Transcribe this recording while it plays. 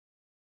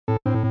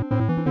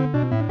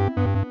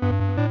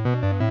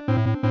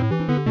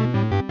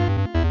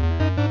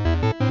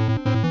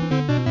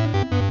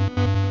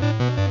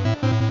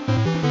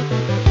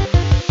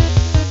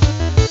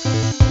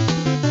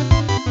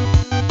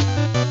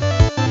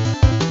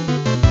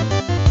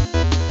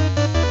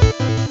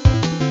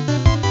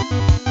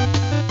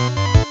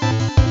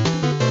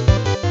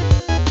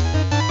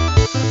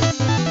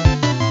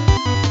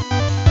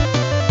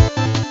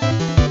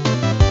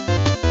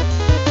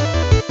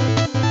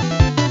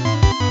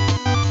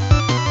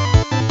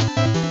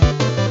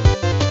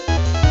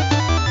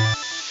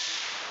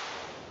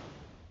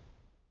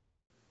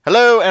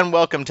Hello and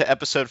welcome to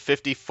episode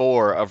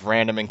 54 of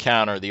Random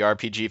Encounter, the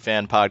RPG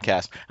fan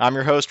podcast. I'm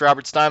your host,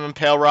 Robert Steinman,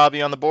 Pale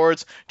Robbie on the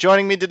boards.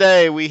 Joining me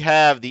today, we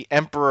have the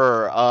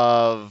Emperor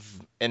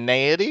of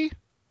Eneady.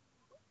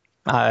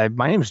 My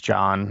name's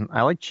John.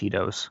 I like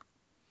Cheetos.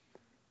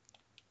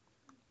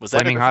 Was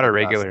that a, Flaming hot or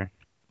Yes. regular?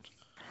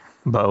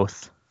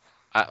 Both.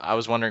 I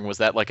was wondering, was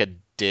that like a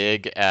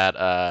dig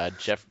at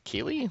Jeff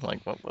Keighley?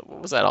 Like,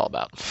 what was that all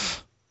about?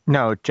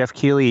 No, Jeff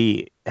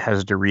Keighley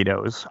has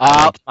Doritos.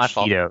 I like My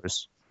fault.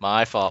 Cheetos.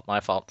 My fault.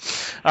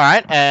 All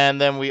right, and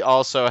then we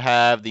also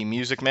have the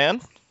Music Man.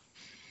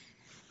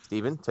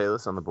 Steven, Taylor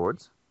on the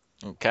boards.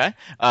 Okay.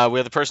 We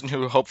have the person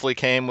who hopefully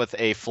came with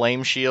a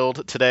flame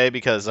shield today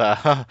because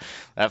that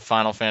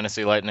Final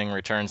Fantasy Lightning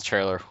Returns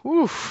trailer.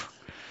 Whew.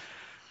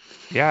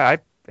 Yeah,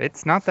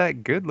 it's not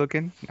that good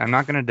looking. I'm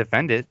not gonna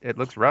defend it. It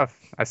looks rough.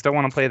 I still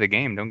want to play the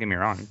game. Don't get me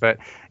wrong. But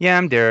yeah,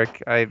 I'm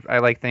Derek. I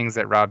like things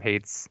that Rob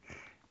hates,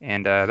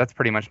 and that's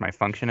pretty much my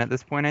function at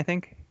this point. I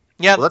think.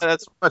 Yeah, Well, that's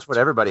that's pretty much what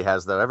everybody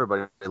has, though.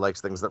 Everybody likes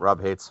things that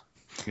Rob hates.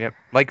 Yep.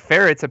 Like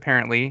ferrets,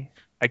 apparently.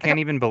 I can't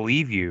even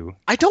believe you.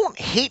 I don't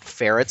hate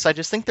ferrets. I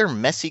just think they're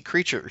messy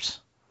creatures.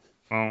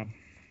 Well,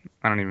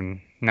 I don't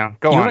even. No,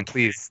 go You on, like-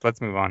 please.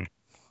 Let's move on.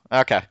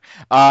 Okay.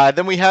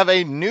 Then we have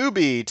a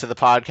newbie to the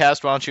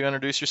podcast. Why don't you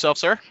introduce yourself,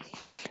 sir?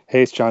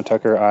 Hey, it's John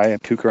Tucker. I am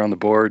Tucker on the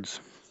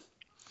boards.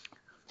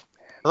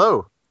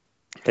 Hello.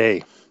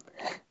 Hey.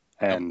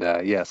 And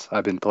yes,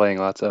 I've been playing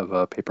lots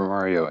of Paper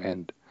Mario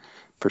and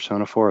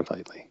Persona 4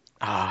 lately.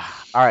 All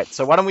right.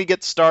 So why don't we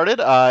get started?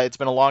 It's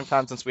been a long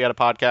time since we had a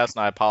podcast,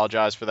 and I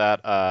apologize for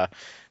that.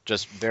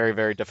 Just very,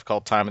 very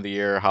difficult time of the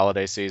year,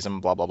 holiday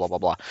season, blah, blah, blah, blah,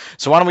 blah.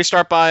 So why don't we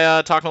start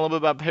by talking a little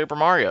bit about Paper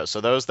Mario?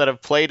 So those that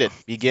have played it,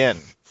 begin.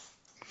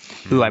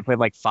 Ooh, I played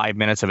like 5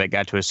 minutes of it,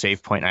 got to a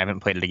save point, and I haven't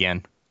played it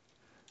again.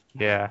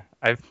 Yeah,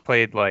 I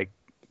probably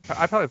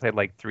played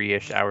like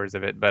 3-ish hours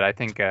of it, but I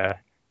think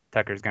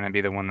Tucker's gonna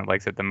be the one that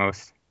likes it the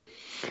most.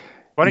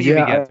 Why don't you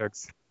Yeah, begin,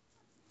 Tux?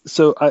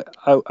 So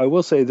I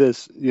will say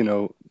this,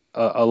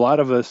 a lot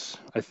of us,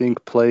 I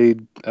think,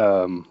 played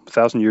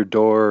Thousand Year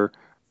Door.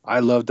 I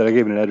loved that. I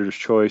gave it an editor's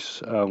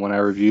choice when I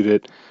reviewed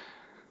it.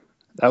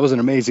 That was an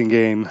amazing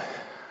game.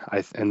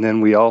 And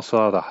then we all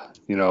saw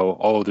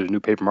oh, there's new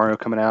Paper Mario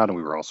coming out, and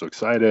we were also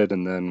excited.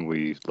 And then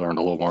we learned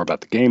a little more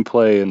about the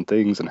gameplay and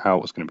things and how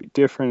it was going to be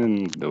different.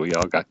 And we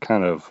all got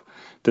kind of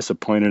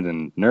disappointed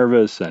and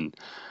nervous.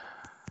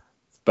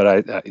 But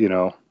I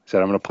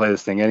said I'm going to play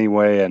this thing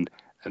anyway.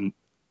 And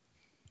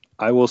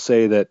I will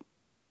say that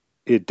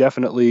it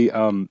definitely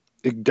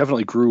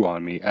grew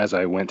on me as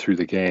I went through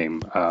the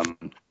game.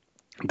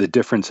 The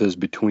differences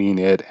between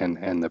it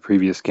and the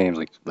previous games,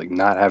 like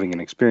not having an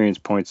experience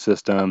point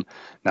system,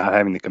 not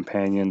having the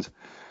companions.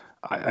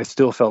 I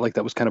still felt like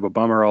that was kind of a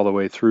bummer all the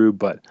way through,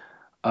 but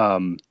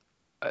the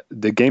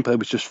gameplay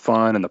was just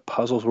fun, and the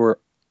puzzles were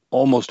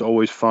almost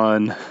always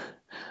fun.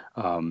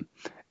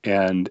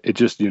 And it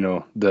just,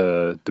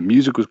 the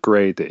music was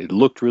great. It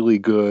looked really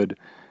good.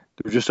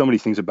 There were just so many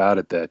things about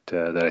it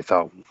that I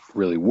thought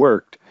really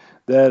worked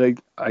that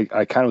I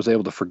kind of was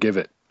able to forgive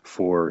it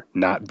for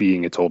not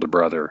being its older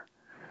brother.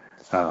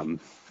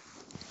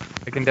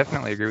 I can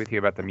definitely agree with you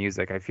about the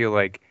music. I feel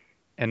like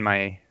in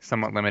my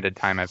somewhat limited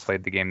time I've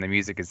played the game, the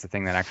music is the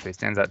thing that actually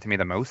stands out to me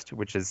the most,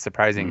 which is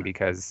surprising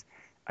because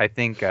I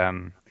think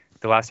the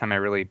last time I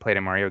really played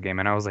a Mario game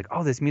and I was like,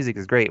 oh, this music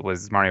is great,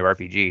 was Mario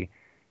RPG.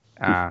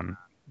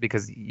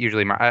 Because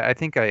usually I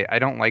think I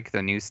don't like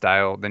the new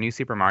style, the new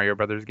Super Mario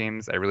Brothers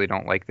games. I really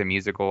don't like the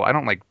musical. I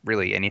don't like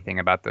really anything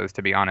about those,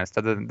 to be honest.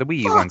 Other than the Wii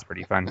U one's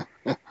pretty fun.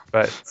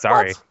 But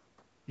sorry. What?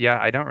 Yeah,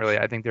 I don't really.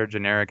 I think they're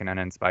generic and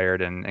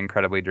uninspired and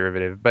incredibly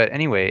derivative. But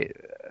anyway,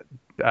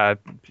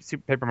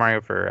 Paper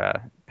Mario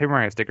Paper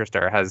Mario Sticker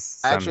Star has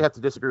I actually some have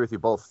to disagree with you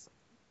both.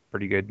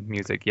 pretty good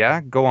music.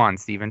 Yeah, go on,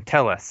 Steven.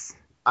 Tell us.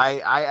 I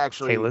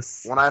actually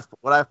Taylus. when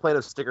I've played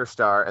of Sticker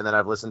Star and then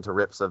I've listened to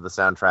rips of the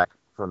soundtrack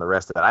from the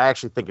rest of it, I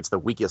actually think it's the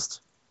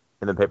weakest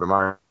in the Paper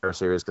Mario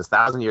series because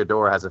Thousand Year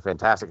Door has a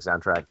fantastic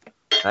soundtrack,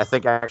 and I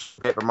think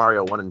actually Paper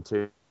Mario 1 and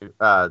 2,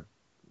 not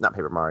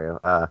Paper Mario,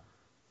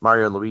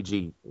 Mario and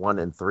Luigi 1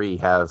 and 3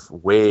 have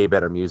way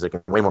better music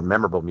and way more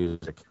memorable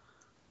music.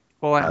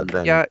 Well,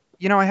 Then- yeah,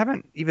 I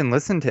haven't even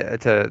listened to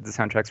the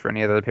soundtracks for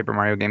any of the Paper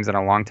Mario games in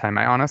a long time.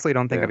 I honestly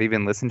don't think Yeah. I've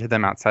even listened to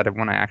them outside of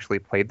when I actually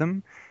played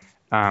them.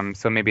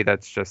 So maybe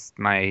that's just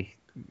my,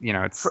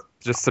 it's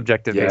just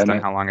subjective Yeah, based and on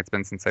I- how long it's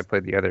been since I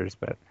played the others.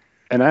 But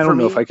And I For don't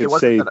know me, if I it could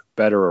wasn't say that-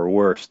 better or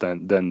worse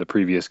than the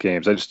previous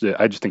games. I just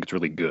think it's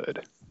really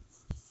good.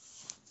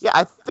 Yeah,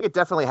 I think it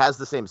definitely has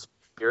the same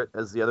spirit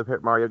as the other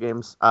Paper Mario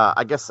games.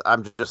 I guess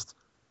I'm just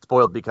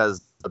spoiled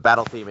because the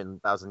battle theme in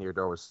Thousand Year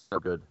Door was so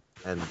good,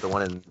 and the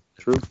one in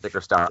True.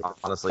 Sticker Star,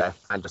 honestly, I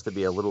find just to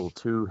be a little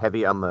too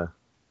heavy on the,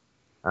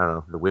 I don't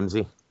know, the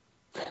whimsy.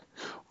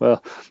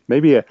 Well,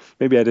 maybe I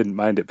didn't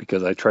mind it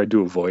because I tried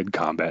to avoid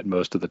combat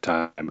most of the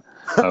time.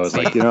 I was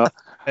like,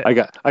 I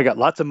got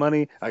lots of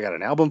money. I got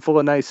an album full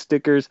of nice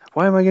stickers.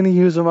 Why am I going to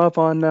use them up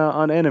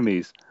on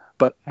enemies?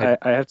 But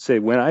I have to say,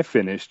 when I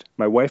finished,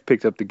 my wife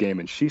picked up the game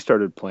and she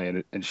started playing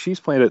it, and she's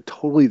playing it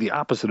totally the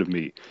opposite of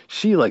me.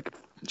 She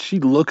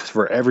looks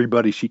for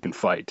everybody she can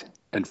fight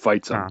and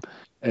fights them, Huh.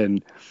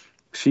 and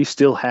she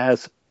still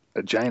has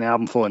a giant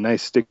album full of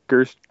nice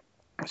stickers.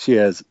 She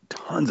has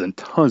tons and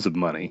tons of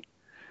money,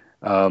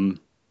 and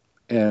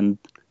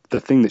the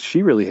thing that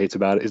she really hates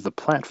about it is the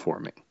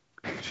platforming.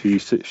 She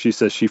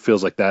says she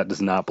feels like that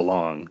does not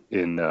belong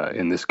in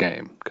this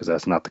game because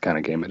that's not the kind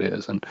of game it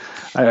is, and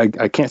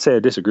I can't say I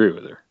disagree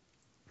with her.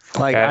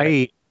 Like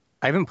Okay.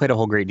 I haven't played a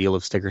whole great deal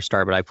of Sticker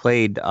Star, but I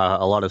played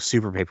a lot of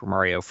Super Paper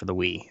Mario for the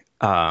Wii,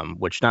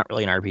 which not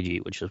really an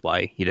RPG, which is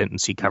why you didn't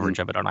see coverage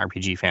of it on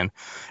RPG Fan.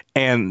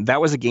 And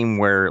that was a game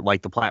where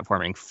like the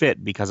platforming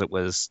fit because it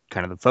was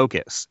kind of the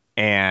focus.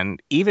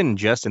 And even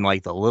just in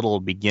like the little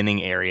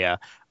beginning area,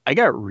 I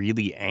got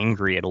really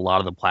angry at a lot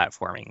of the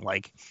platforming.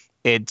 Like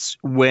it's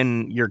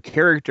when your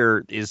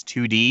character is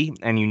 2D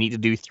and you need to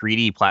do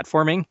 3D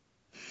platforming,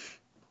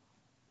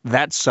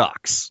 that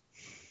sucks.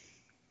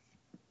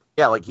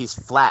 Yeah, like he's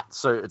flat,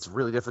 so it's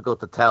really difficult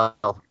to tell,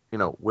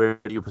 where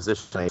do you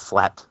position a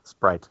flat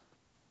sprite.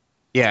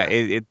 Yeah,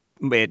 it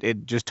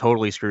just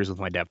totally screws with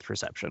my depth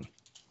perception.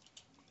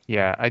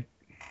 Yeah,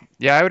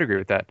 I would agree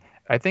with that.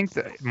 I think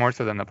that more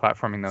so than the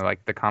platforming, though,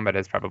 like the combat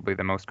is probably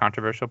the most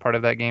controversial part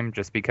of that game,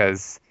 just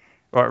because,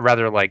 or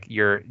rather, like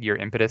your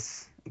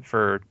impetus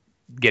for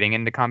getting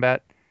into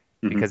combat,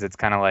 because it's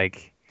kind of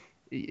like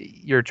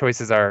your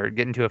choices are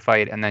get into a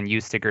fight and then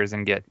use stickers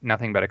and get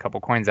nothing but a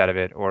couple coins out of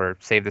it, or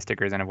save the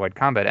stickers and avoid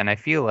combat. And I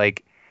feel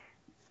like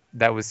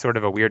that was sort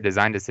of a weird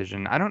design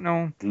decision. I don't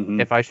know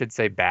Hmm. if I should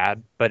say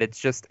bad, but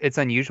it's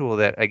unusual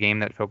that a game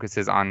that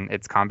focuses on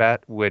its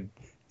combat would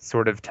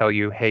sort of tell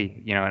you,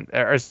 hey,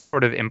 or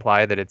sort of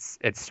imply that it's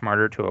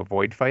smarter to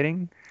avoid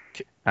fighting.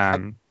 C-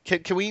 Um,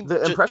 Can we?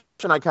 The impression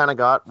I kind of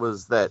got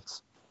was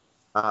that,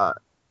 uh,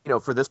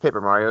 for this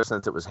Paper Mario,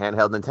 since it was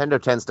handheld, Nintendo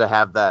tends to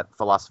have that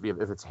philosophy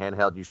of if it's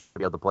handheld, you should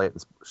be able to play it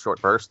in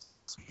short bursts.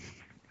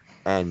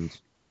 And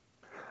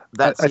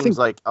that I seems think.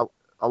 like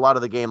a lot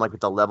of the game, like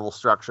with the level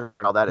structure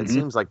and all that, it Mhm.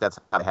 seems like that's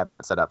how they have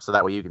it set up. So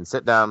that way you can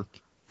sit down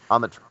on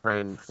the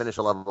train, finish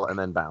a level, and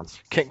then bounce.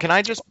 Can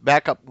I just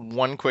back up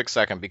one quick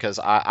second because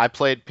I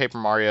played Paper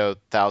Mario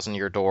Thousand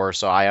Year Door,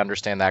 so I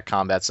understand that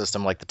combat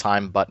system, like the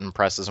time button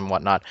presses and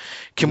whatnot.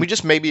 Can we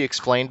just maybe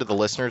explain to the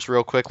listeners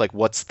real quick, like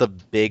what's the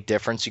big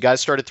difference? You guys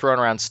started throwing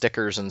around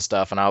stickers and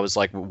stuff, and I was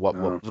like, what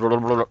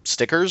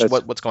stickers?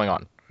 That's What's going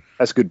on?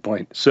 that's a good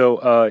point.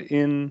 So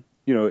in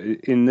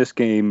this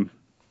game,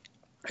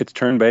 it's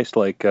turn-based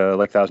like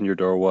Thousand Year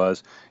Door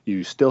was.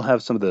 You still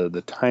have some of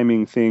the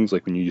timing things,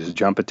 like when you use a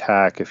jump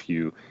attack. If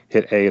you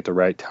hit A at the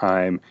right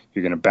time,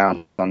 you're going to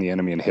bounce on the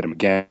enemy and hit him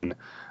again.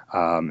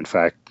 In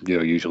fact,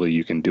 usually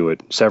you can do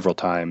it several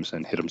times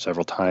and hit them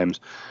several times.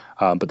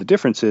 But the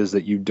difference is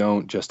that you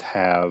don't just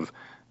have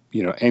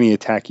any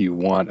attack you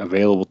want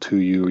available to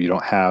you. You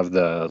don't have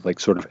the like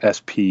sort of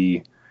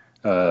SP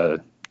uh,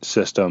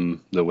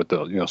 system with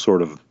the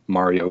sort of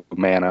Mario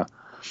mana.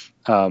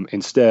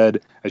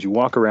 Instead, as you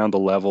walk around the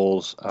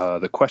levels,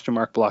 the question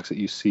mark blocks that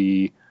you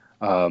see,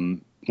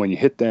 when you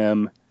hit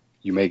them,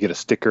 you may get a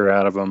sticker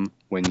out of them.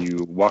 When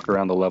you walk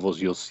around the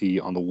levels, you'll see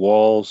on the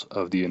walls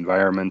of the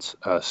environments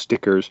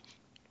stickers,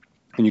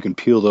 and you can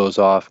peel those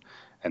off,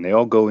 and they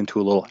all go into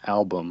a little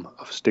album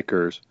of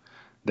stickers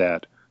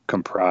that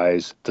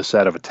comprise the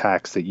set of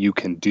attacks that you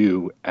can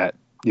do at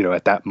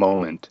that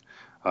moment.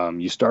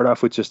 You start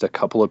off with just a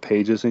couple of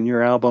pages in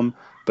your album,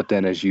 but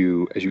then as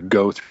you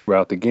go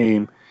throughout the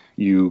game,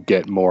 you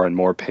get more and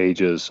more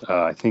pages.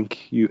 I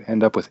think you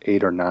end up with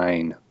 8 or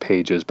 9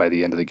 pages by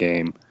the end of the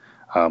game,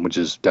 which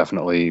is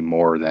definitely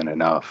more than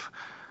enough.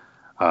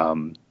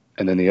 And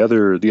then the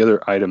other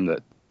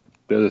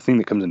thing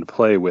that comes into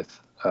play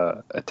with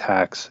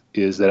attacks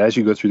is that as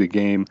you go through the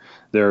game,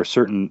 there are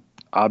certain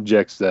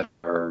objects that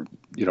are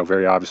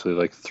very obviously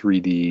like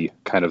 3D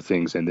kind of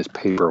things in this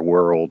paper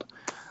world.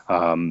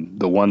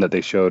 The one that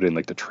they showed in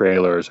like the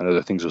trailers and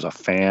other things was a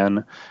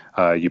fan.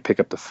 You pick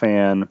up the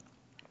fan,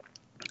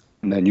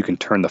 and then you can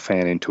turn the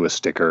fan into a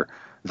sticker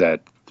that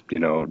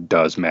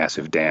does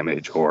massive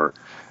damage, or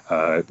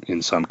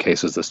in some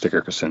cases the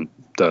sticker can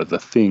the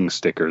thing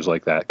stickers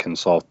like that can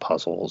solve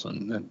puzzles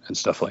and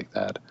stuff like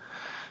that.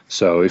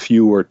 So if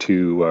you were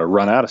to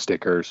run out of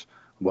stickers,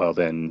 well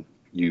then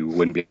you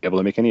wouldn't be able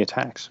to make any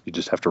attacks. You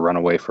just have to run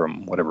away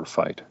from whatever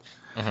fight.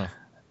 Hmm.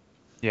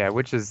 yeah,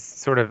 which is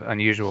sort of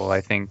unusual,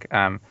 I think.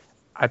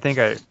 I think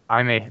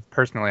I may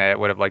personally I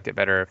would have liked it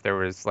better if there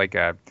was like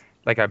a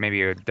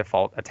maybe a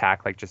default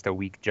attack, like just a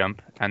weak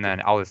jump, and then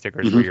all the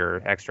stickers were Hmm.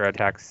 your extra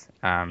attacks.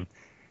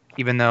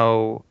 Even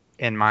though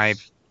in my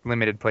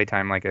limited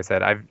playtime, like I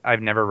said,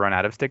 I've never run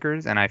out of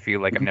stickers, and I feel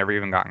like I've Hmm. never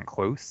even gotten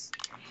close.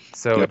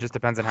 So it Yep. just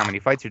depends on how many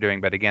fights you're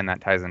doing. But again, that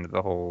ties into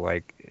the whole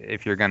like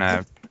if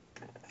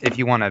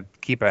you want to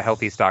keep a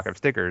healthy stock of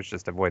stickers,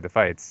 just avoid the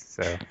fights.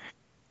 So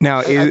Now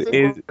I is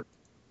think.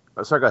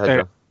 Sorry, go ahead,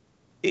 uh,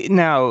 Joe.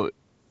 now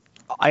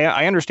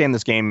I understand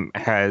this game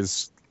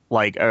has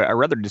like a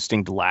rather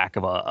distinct lack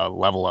of a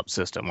level up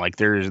system. Like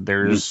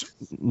there's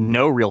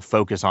no real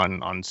focus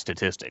on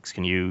statistics.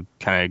 Can you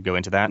kind of go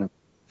into that?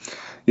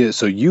 Yeah,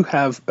 so you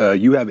have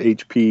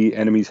HP,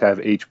 enemies have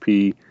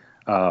HP,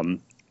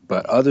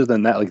 but other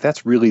than that, like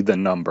that's really the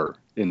number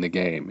in the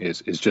game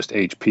is just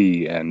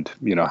HP, and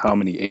how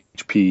many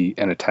HP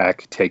an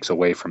attack takes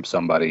away from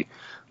somebody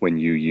when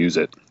you use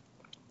it.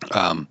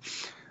 But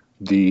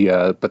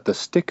the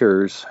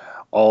stickers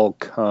all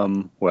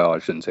come, well, I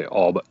shouldn't say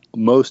all, but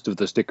most of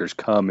the stickers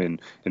come in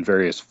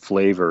various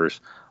flavors,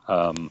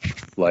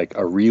 like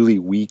a really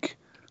weak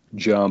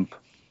jump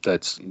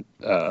that's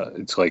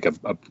it's like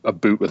a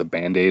boot with a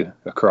band-aid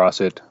across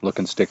it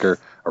looking sticker,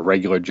 a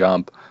regular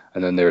jump,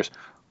 and then there's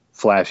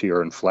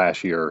flashier and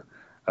flashier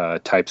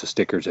types of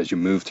stickers as you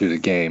move through the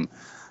game.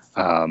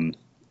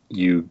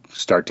 You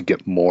start to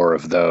get more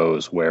of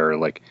those where,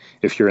 like,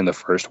 if you're in the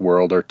first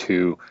world or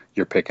two,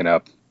 you're picking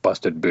up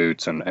busted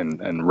boots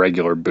and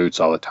regular boots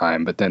all the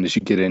time. But then as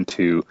you get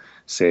into,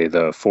 say,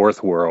 the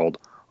fourth world,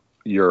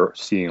 you're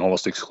seeing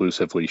almost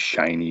exclusively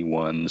shiny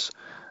ones,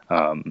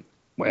 and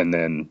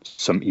then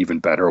some even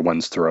better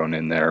ones thrown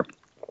in there.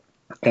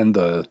 And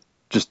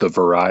just the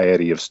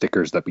variety of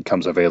stickers that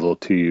becomes available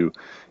to you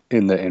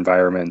in the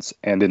environments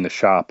and in the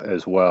shop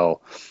as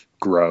well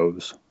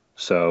grows.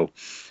 So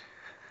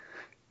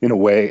in a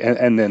way,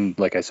 and then,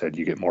 like I said,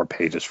 you get more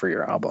pages for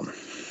your album.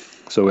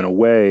 So in a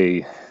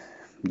way,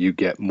 you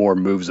get more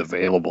moves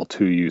available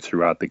to you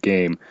throughout the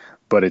game,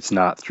 but it's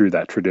not through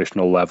that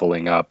traditional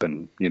leveling up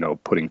and,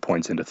 putting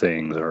points into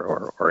things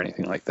or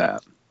anything like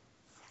that.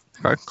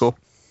 Okay, cool.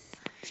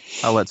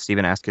 I'll let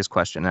Steven ask his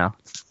question now.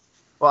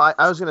 Well,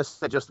 I was going to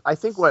say, I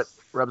think what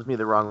rubs me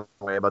the wrong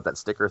way about that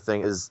sticker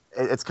thing is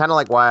it's kind of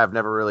like why I've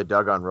never really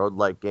dug on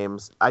roguelike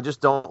games. I just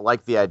don't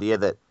like the idea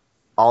that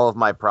all of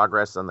my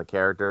progress on the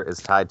character is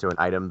tied to an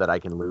item that I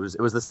can lose.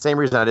 It was the same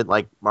reason I didn't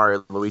like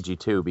Mario and Luigi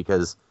 2,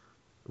 because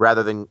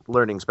rather than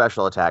learning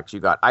special attacks, you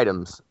got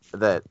items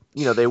that,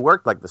 they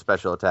worked like the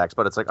special attacks,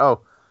 but it's like,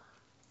 oh,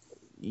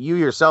 you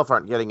yourself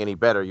aren't getting any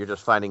better. You're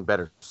just finding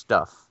better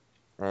stuff.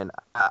 And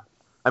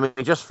I mean,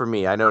 just for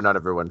me, I know not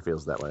everyone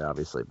feels that way,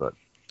 obviously, but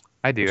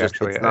I do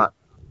actually.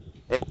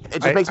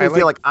 It just makes me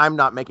feel like I'm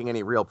not making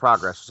any real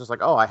progress. It's just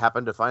like, oh, I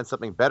happen to find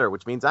something better,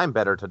 which means I'm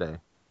better today.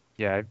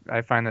 Yeah,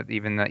 I find that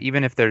even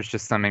if there's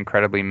just some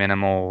incredibly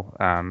minimal,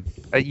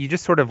 you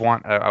just sort of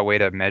want a way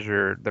to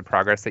measure the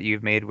progress that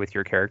you've made with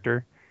your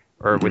character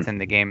or within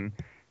the game.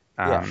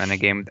 And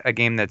a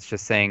game that's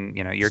just saying,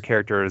 your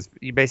character is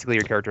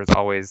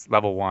always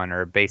level 1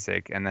 or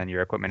basic, and then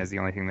your equipment is the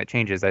only thing that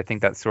changes. I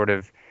think that sort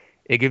of,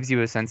 it gives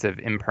you a sense of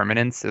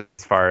impermanence as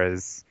far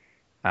as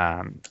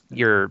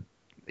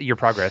your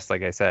progress.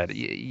 Like I said,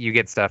 you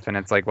get stuff and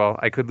it's like, well,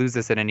 I could lose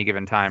this at any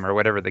given time or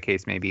whatever the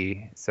case may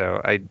be.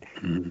 So I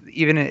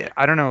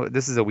don't know,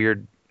 this is a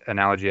weird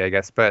analogy, I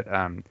guess, but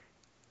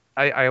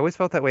I always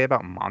felt that way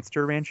about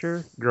Monster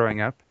Rancher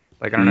growing up.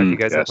 Like, I don't know if you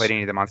guys have played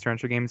any of the Monster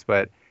Rancher games,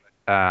 but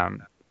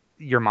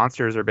your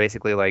monsters are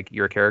basically like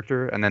your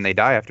character, and then they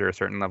die after a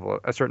certain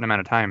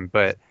amount of time.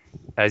 But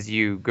as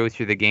you go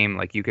through the game,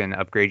 like, you can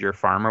upgrade your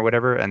farm or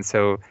whatever. And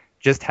so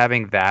just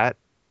having that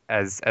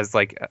as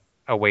like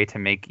a way to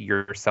make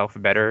yourself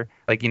better,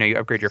 like, you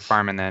upgrade your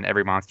farm and then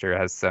every monster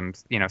has some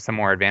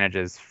more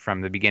advantages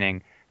from the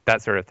beginning,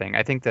 that sort of thing.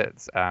 I think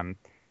that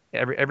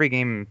every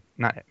game,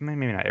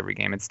 maybe not every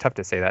game, it's tough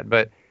to say that,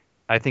 but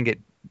I think it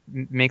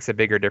makes a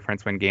bigger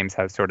difference when games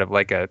have sort of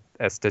like a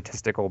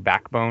statistical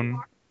backbone,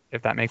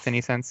 if that makes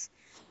any sense,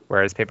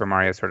 whereas Paper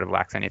Mario sort of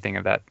lacks anything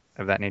of that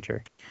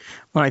nature.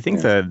 Well, I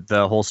think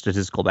the whole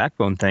statistical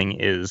backbone thing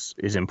is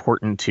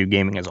important to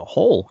gaming as a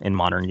whole in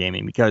modern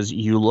gaming, because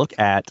you look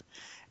at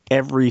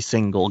every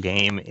single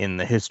game in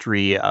the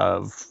history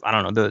of, I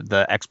don't know,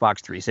 the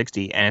Xbox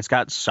 360, and it's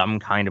got some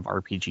kind of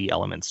RPG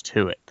elements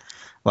to it.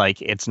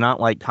 Like, it's not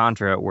like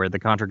Contra, where the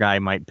Contra guy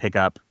might pick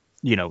up,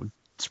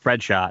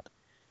 spread shot,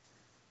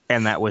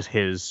 and that was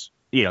his,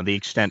 the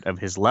extent of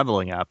his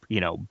leveling up.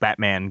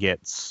 Batman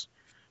gets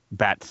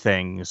bat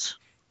things.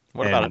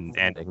 What about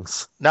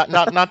endings?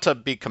 Not to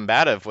be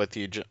combative with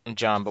you,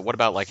 John, but what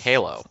about like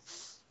Halo?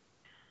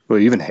 Well,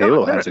 even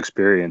Halo has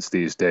experience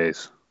these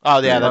days. Oh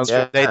yeah,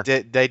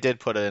 they did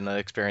put it in an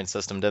experience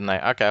system, didn't they?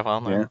 Okay, well,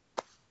 there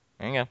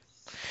you go.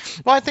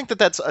 Well, I think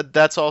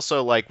that's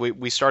also, like,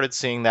 we started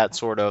seeing that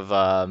sort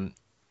of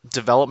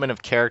development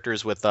of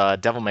characters with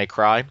Devil May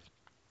Cry.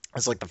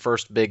 It's like the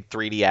first big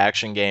 3D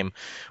action game,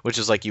 which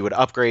is like you would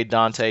upgrade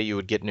Dante, you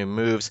would get new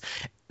moves,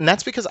 and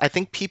that's because I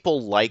think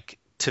people like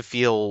to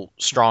feel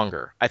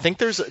stronger. I think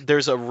there's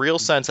a real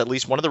sense, at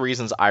least one of the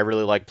reasons I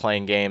really like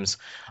playing games,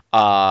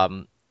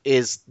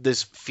 is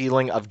this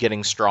feeling of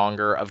getting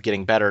stronger, of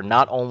getting better,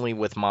 not only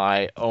with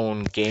my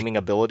own gaming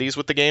abilities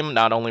with the game,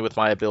 not only with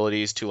my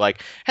abilities to,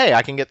 like, hey,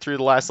 I can get through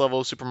the last level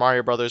of Super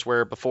Mario Brothers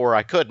where before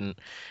I couldn't,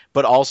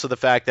 but also the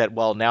fact that,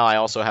 well, now I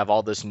also have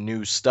all this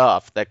new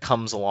stuff that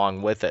comes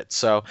along with it.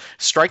 So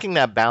striking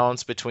that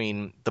balance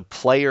between the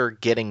player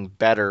getting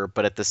better,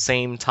 but at the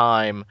same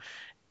time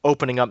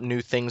opening up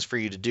new things for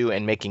you to do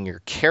and making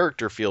your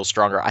character feel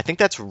stronger, I think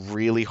that's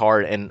really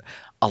hard. And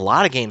a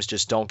lot of games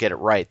just don't get it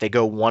right. They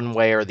go one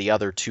way or the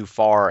other too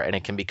far, and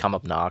it can become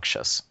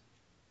obnoxious.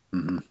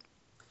 Mm-hmm.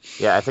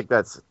 Yeah, I think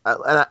that's,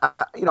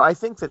 I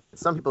think that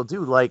some people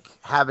do like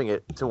having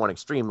it to one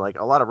extreme. Like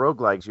a lot of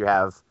roguelikes, you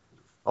have,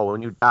 oh,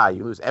 when you die,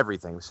 you lose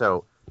everything.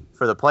 So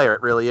for the player,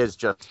 it really is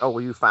just, oh,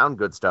 well, you found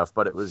good stuff,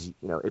 but it was,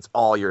 it's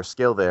all your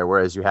skill there.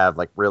 Whereas you have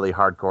like really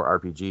hardcore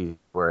RPG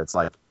where it's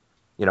like,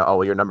 oh,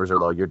 well, your numbers are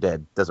low, you're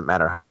dead. Doesn't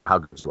matter how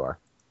good you are.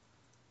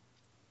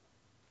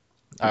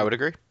 I would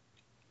agree.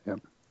 Yeah.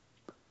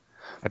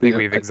 I think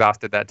we've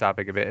exhausted that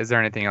topic a bit. Is there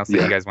anything else that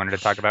Yeah. you guys wanted to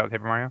talk about with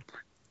Paper Mario?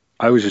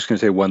 I was just going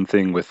to say one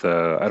thing with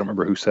I don't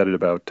remember who said it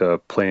about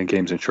playing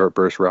games in short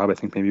bursts. Rob, I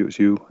think maybe it was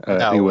you. No,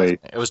 anyway,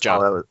 it was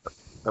John. Oh,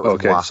 that was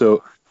okay. moi.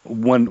 So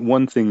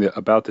one thing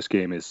about this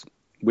game is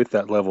with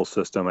that level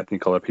system, I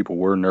think a lot of people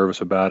were nervous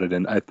about it,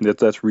 and I think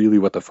that's really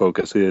what the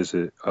focus is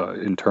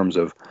in terms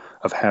of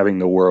having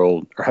the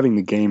world or having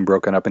the game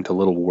broken up into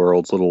little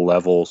worlds, little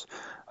levels.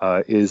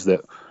 Is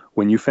that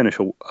when you finish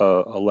a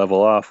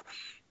level off,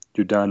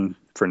 you're done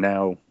for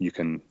now. You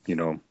can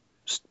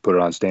put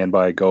it on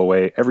standby, go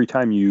away. Every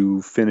time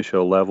you finish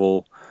a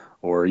level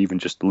or even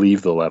just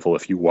leave the level,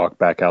 if you walk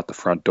back out the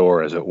front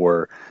door, as it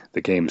were,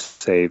 the game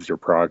saves your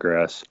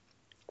progress.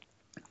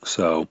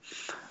 So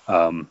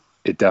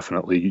you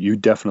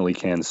definitely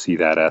can see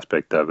that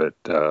aspect of it,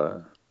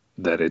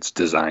 that it's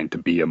designed to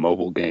be a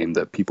mobile game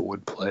that people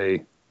would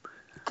play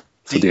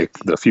for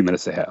the few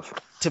minutes they have.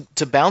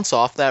 To bounce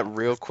off that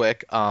real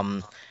quick,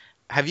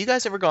 have you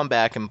guys ever gone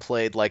back and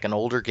played like an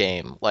older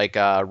game? Like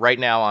right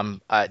now,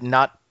 I'm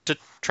not to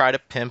try to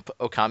pimp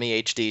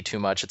Okami HD too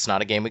much. It's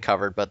not a game we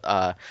covered, but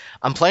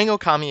I'm playing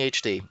Okami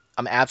HD.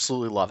 I'm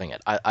absolutely loving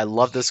it. I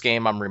love this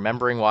game. I'm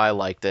remembering why I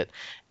liked it,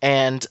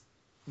 and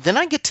then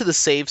I get to the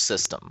save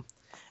system.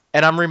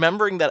 And I'm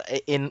remembering that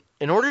in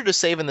order to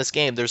save in this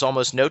game, there's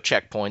almost no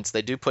checkpoints.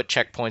 They do put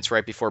checkpoints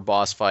right before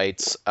boss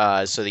fights,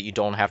 so that you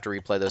don't have to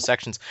replay those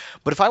sections.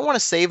 But if I want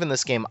to save in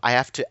this game, I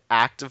have to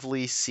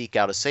actively seek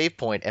out a save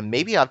point. And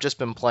maybe I've just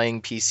been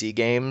playing PC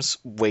games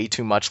way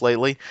too much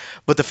lately.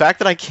 But the fact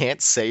that I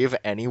can't save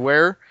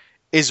anywhere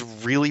is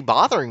really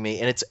bothering me,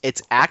 and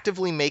it's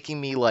actively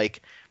making me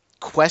like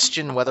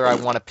question whether I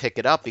want to pick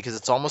it up, because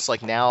it's almost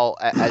like now,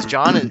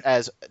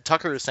 as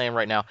Tucker is saying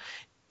right now,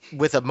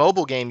 with a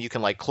mobile game you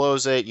can like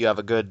close it, you have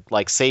a good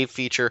like save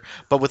feature,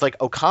 but with like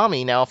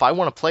Okami now, if I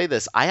want to play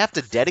this, I have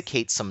to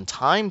dedicate some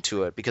time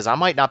to it because I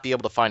might not be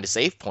able to find a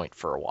save point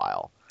for a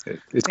while.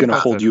 It's going to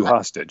hold you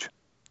hostage.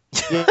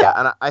 Yeah,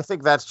 and I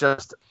think that's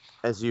just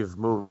as you've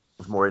moved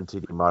more into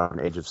the modern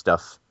age of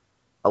stuff,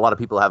 a lot of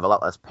people have a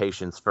lot less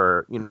patience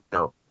for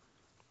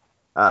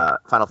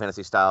Final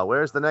Fantasy style.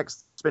 Where's the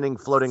next spinning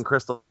floating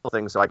crystal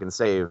thing so I can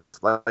save?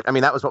 Like, I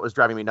mean, that was what was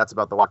driving me nuts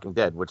about The Walking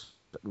Dead, which,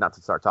 not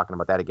to start talking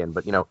about that again,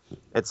 but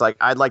it's like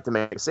I'd like to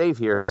make a save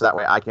here so that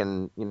way I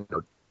can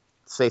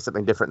say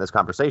something different in this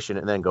conversation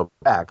and then go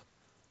back.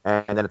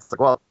 And then it's like,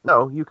 well,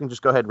 no, you can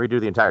just go ahead and redo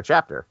the entire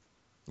chapter.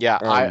 Yeah,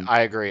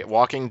 I agree.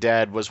 Walking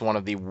Dead was one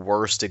of the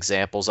worst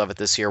examples of it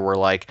this year, where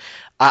like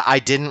I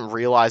didn't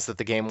realize that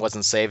the game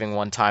wasn't saving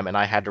one time, and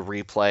I had to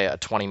replay a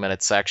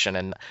 20-minute section,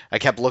 and I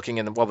kept looking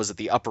in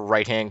the upper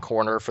right-hand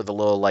corner for the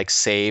little like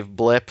save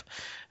blip,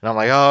 and I'm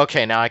like, oh,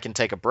 okay, now I can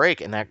take a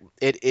break, and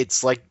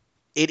it's like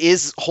it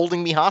is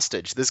holding me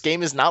hostage. This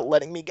game is not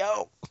letting me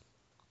go.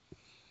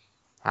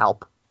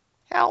 Help.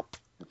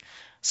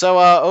 So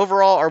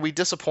overall, are we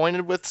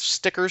disappointed with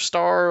Sticker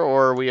Star,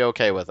 or are we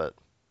okay with it?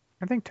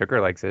 I think Tucker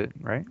likes it,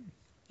 right?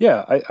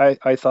 Yeah,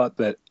 I thought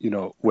that,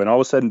 when all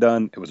was said and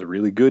done, it was a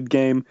really good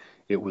game.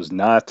 It was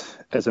not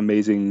as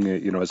amazing,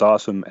 as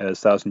awesome as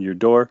Thousand Year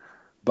Door,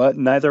 but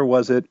neither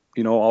was it,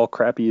 all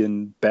crappy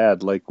and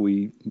bad like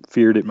we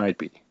feared it might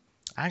be.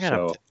 I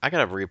gotta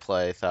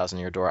replay Thousand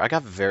Year Door. I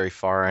got very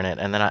far in it,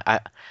 and then I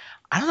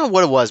don't know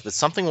what it was, but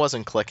something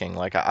wasn't clicking.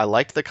 Like I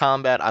liked the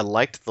combat, I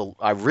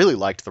really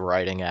liked the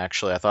writing.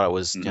 Actually, I thought it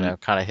was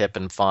kind of hip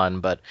and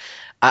fun, but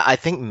I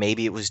think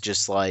maybe it was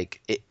just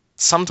like it.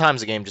 Sometimes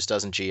the game just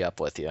doesn't G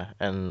up with you,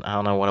 and I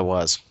don't know what it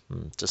was.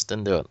 Just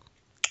didn't do it.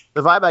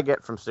 The vibe I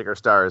get from Sticker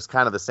Star is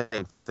kind of the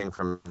same thing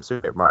from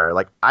Super Mario.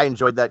 Like, I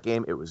enjoyed that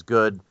game. It was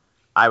good.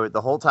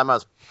 The whole time I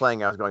was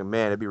playing, I was going,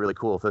 man, it'd be really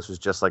cool if this was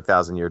just like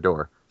Thousand Year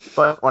Door.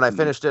 But when I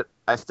finished it,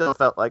 I still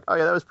felt like, oh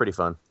yeah, that was pretty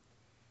fun.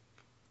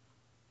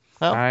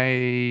 Well,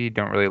 I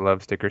don't really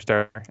love Sticker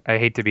Star. I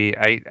hate to be.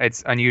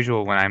 It's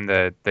unusual when I'm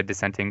the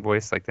dissenting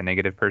voice, like the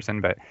negative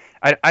person. But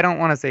I don't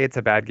want to say it's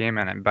a bad game,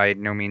 and by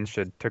no means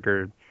should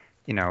Tucker,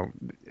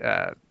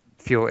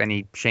 feel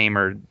any shame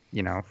or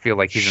feel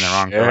like he's in the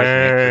wrong for liking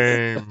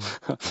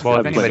it. Well,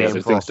 if anybody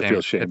should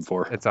feel shame,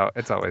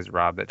 it's always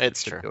Rob that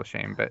should feel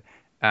shame. But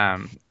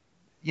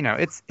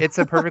it's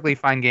a perfectly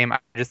fine game. I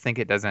just think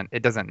it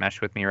doesn't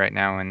mesh with me right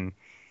now, and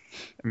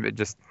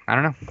just I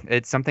don't know.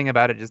 It's something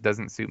about it just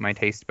doesn't suit my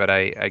taste, but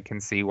I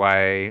can see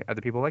why other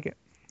people like it.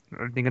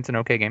 I think it's an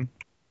okay game.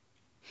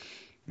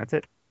 That's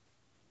it.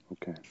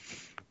 Okay.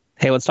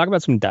 Hey, let's talk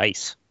about some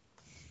dice.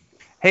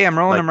 Hey, I'm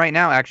rolling them right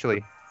now,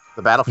 actually.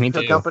 The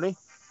Battlefield Company?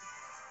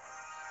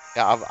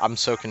 Yeah, I'm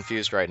so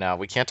confused right now.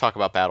 We can't talk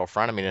about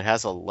Battlefront. I mean, it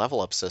has a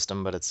level up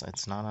system, but it's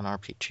not an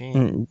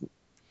RPG.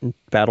 Mm,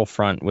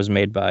 Battlefront was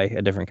made by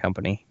a different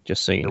company,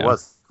 just so you It know.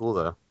 was cool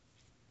though.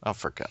 Oh,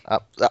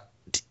 forgot.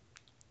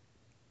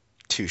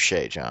 Touche,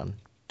 John.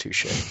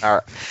 Touche.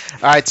 All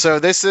right. So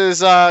this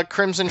is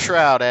Crimson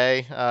Shroud,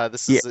 eh? Yeah.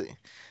 This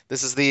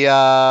is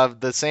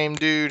the same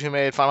dude who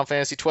made Final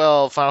Fantasy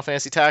 12, Final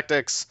Fantasy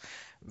Tactics,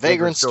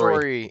 Vagrant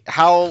Story.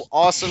 How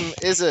awesome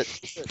is it?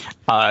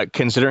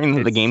 Considering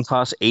that the game It's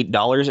costs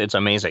 $8, it's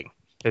amazing.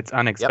 it's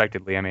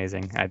unexpectedly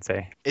amazing, I'd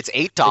say. It's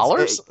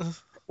 $8.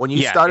 When you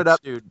Yeah, start it it's-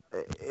 up, dude,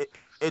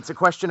 it's a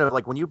question of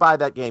like when you buy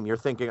that game, you're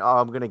thinking, oh,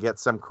 I'm gonna get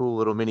some cool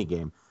little mini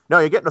game. No,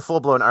 you're getting a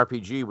full blown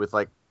RPG with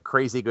like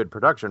crazy good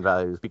production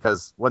values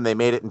because when they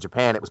made it in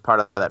Japan, it was part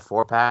of that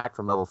 4-pack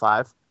from Level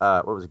 5.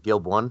 What was it,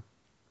 Guild 1?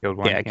 Guild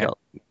One. Yeah, Yeah.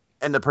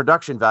 And the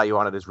production value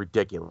on it is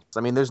ridiculous. I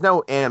mean, there's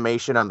no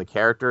animation on the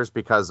characters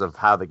because of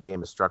how the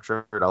game is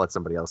structured. I'll let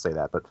somebody else say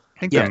that, but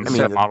I think Yeah, the I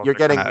mean, models you're are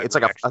getting kinda it's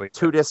like ugly, a actually, but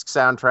 2-disc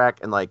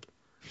soundtrack and like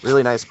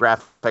really nice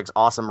graphics,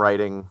 awesome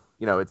writing.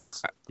 You know,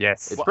 it's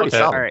yes, it's pretty Okay.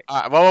 solid.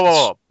 all right.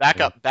 Whoa. Back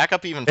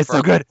up even It's further.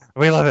 so good.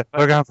 We love it.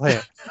 We're gonna play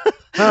it.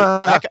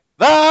 Back up.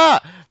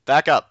 Ah!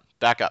 Back up.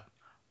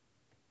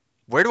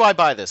 Where do I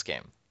buy this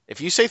game?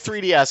 If you say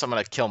 3DS, I'm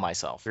gonna kill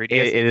myself. 3DS.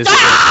 It is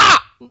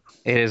Ah!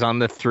 it is on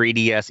the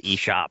 3DS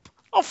eShop.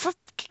 Oh, for...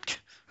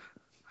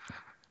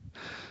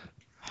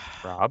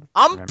 Rob.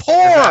 I'm remember poor.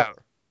 this out.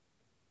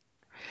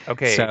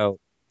 Okay. So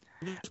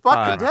You just bought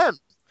Uh, Condemned.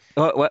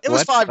 what? It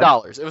was what?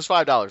 $5. It was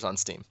 $5 on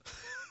Steam.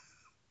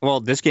 Well,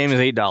 this game is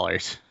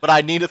 $8. But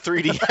I need a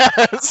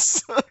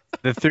 3DS.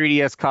 The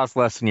 3DS costs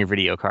less than your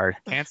video card.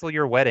 Cancel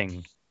your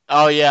wedding.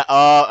 Oh yeah.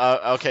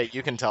 Okay.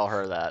 You can tell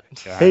her that.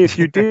 God. Hey, if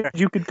you did,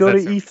 you could go to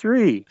That's-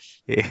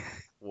 E3.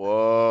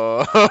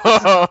 Whoa.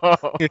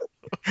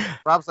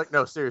 Rob's like,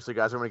 no, seriously,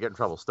 guys, I'm gonna get in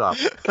trouble. Stop.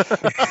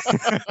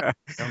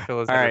 Don't kill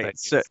us. All right,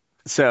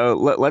 so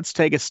let's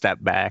take a step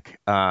back.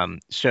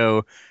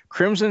 So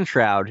Crimson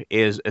Shroud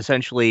is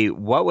essentially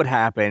what would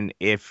happen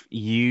if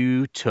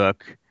you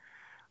took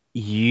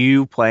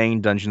you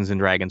playing Dungeons and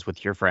Dragons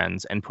with your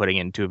friends and putting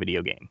it into a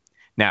video game.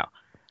 Now,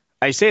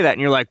 I say that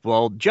and you're like,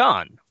 well,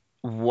 John,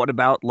 what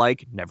about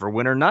like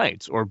Neverwinter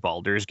Nights or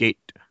Baldur's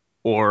Gate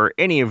or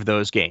any of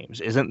those games?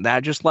 Isn't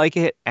that just like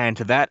it? And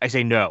to that, I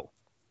say no.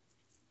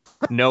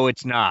 No,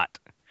 it's not.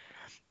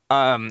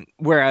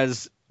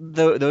 Whereas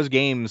those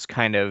games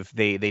kind of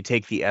they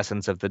take the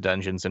essence of the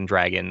Dungeons and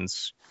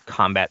Dragons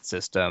combat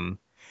system.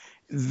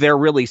 They're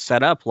really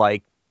set up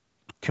like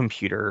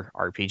computer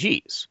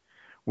RPGs.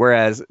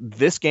 Whereas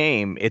this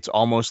game, it's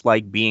almost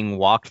like being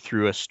walked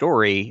through a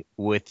story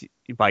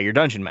by your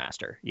dungeon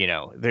master. You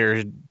know,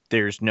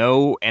 there's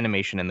no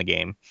animation in the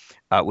game,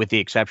 with the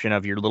exception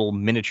of your little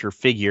miniature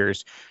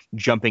figures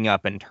jumping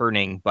up and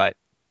turning, but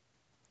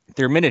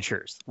they're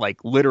miniatures.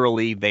 Like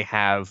literally, they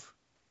have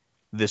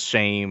the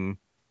same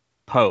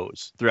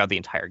pose throughout the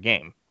entire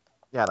game.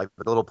 Yeah, like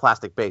the little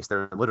plastic base.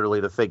 They're literally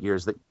the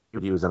figures that you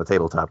would use in a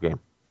tabletop game.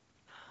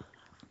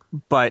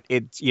 But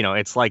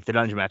it's like the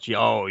dungeon match.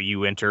 Oh,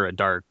 you enter a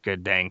dark,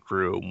 dank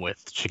room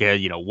with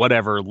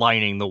whatever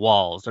lining the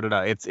walls. Da, da,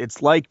 da.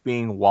 It's like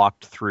being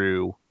walked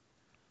through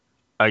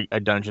a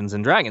Dungeons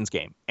and Dragons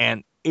game,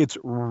 and it's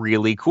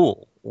really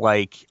cool.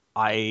 Like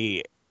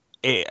I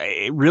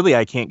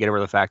can't get over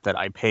the fact that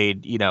I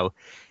paid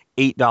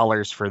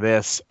 $8 for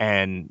this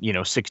and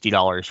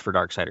 $60 for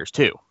Darksiders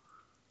 2.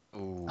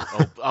 Ooh,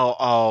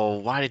 oh!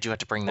 Why did you have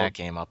to bring that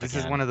game up This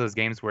again? is one of those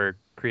games where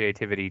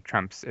creativity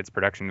trumps its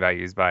production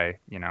values by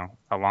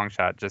a long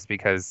shot. Just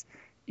because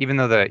even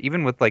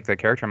with like the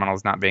character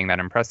models not being that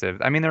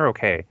impressive, I mean they're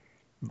okay,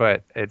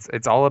 but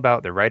it's all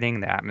about the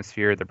writing, the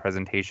atmosphere, the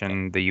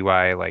presentation, the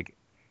UI, like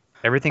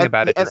everything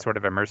about it just sort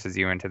of immerses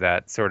you into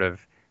that sort of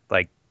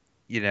like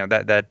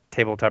that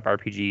tabletop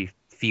RPG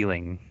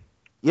feeling.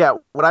 Yeah,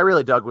 what I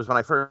really dug was when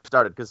I first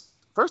started, because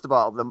first of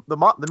all,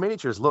 the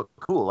miniatures look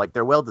cool, like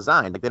they're well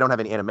designed, like they don't have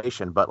any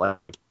animation, but like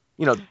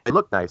they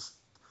look nice.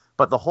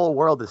 But the whole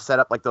world is set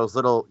up like those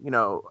little,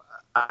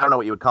 I don't know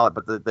what you would call it,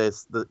 but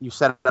you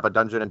set up a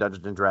dungeon in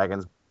Dungeons and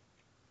Dragons,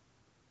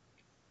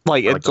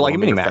 Like it's the like a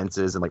mini little map.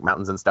 fences and like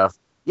mountains and stuff.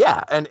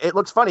 Yeah, and it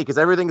looks funny because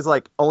everything is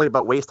like only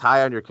about waist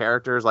high on your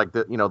characters, like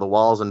the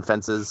walls and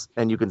fences,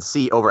 and you can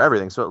see over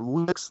everything. So it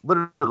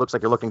literally looks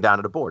like you're looking down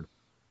at a board.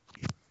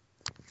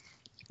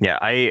 Yeah,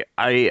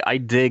 I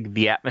dig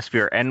the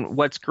atmosphere, and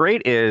what's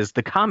great is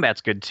the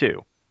combat's good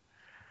too.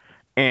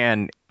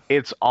 And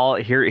it's all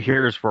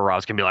here's where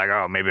Roz can be like,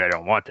 oh, maybe I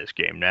don't want this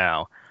game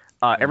now.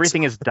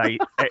 Everything is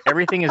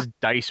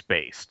dice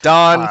based.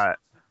 Done.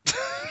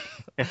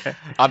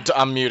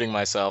 I'm muting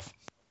myself.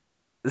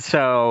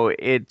 So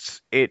it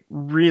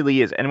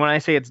really is, and when I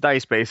say it's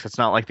dice based, it's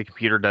not like the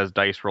computer does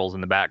dice rolls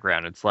in the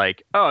background. It's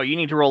like, oh, you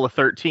need to roll a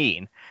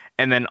 13,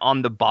 and then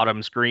on the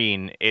bottom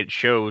screen it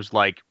shows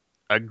like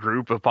a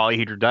group of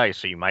polyhedral dice.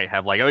 So you might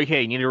have like,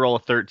 okay, you need to roll a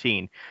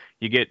 13.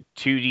 You get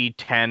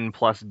 2d10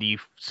 plus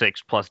d6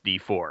 plus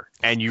d4,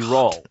 and you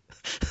roll.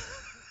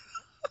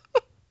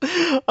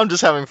 I'm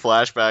just having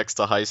flashbacks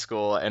to high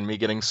school and me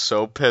getting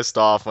so pissed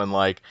off when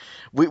like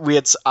we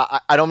had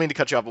I don't mean to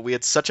cut you off, but we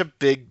had such a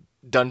big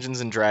Dungeons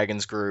and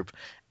Dragons group,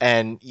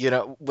 and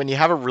when you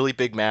have a really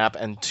big map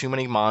and too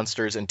many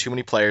monsters and too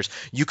many players,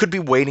 you could be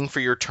waiting for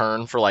your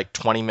turn for like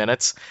 20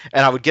 minutes,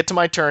 and I would get to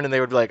my turn and they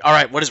would be like, all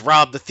right, what is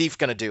Rob the thief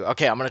gonna do?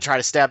 Okay, I'm gonna try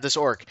to stab this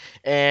orc,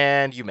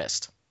 and you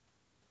missed.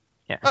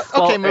 Yeah.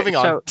 Okay, moving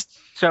on.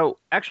 So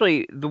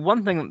actually, the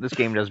one thing that this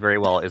game does very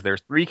well is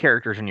there's 3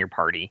 characters in your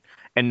party,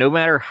 and no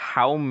matter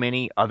how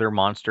many other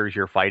monsters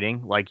you're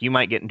fighting, like you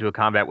might get into a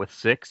combat with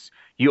 6,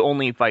 you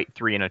only fight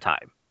 3 in a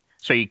time.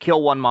 So you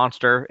kill one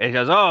monster, it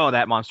goes, oh,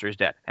 that monster is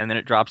dead, and then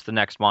it drops the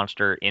next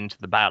monster into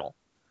the battle.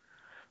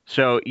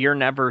 So you're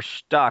never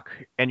stuck,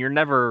 and you're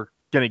never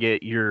gonna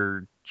get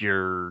your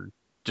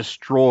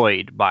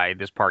destroyed by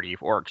this party of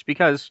orcs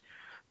because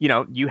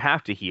you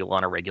have to heal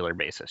on a regular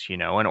basis.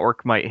 An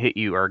orc might hit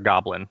you, or a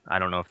goblin. I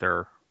don't know if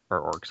they're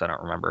or orcs. I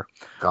don't remember.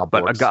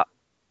 But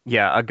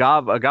a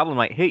goblin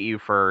might hit you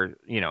for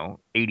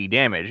 80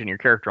 damage, and your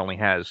character only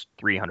has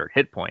 300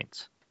 hit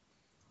points.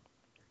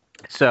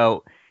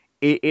 So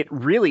it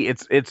really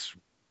it's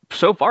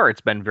so far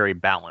it's been very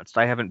balanced.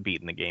 I haven't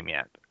beaten the game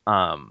yet,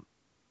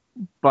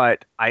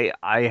 but I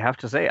have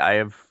to say I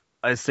have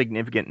a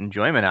significant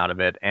enjoyment out of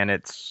it, and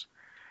it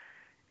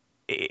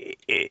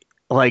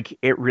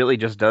really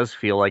just does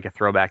feel like a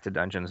throwback to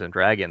Dungeons and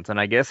Dragons. And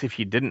I guess if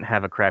you didn't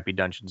have a crappy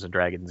Dungeons and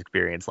Dragons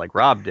experience like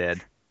Rob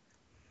did,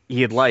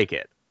 you'd like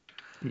it.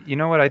 You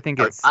know what I think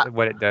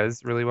what it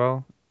does really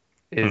well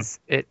is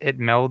it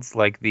melds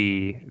like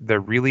the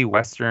really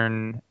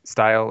Western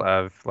style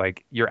of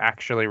like you're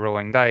actually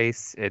rolling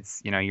dice.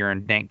 It's you're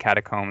in dank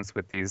catacombs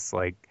with these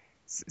like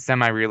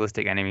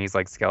semi-realistic enemies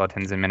like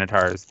skeletons and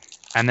minotaurs,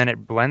 and then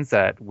it blends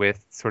that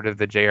with sort of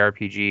the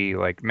JRPG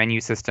like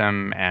menu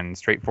system and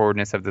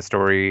straightforwardness of the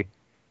story.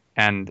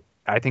 And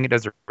I think it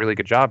does a really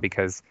good job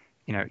because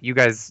you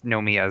guys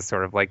know me as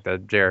sort of like the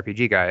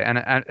JRPG guy,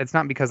 and it's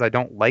not because I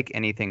don't like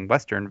anything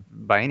Western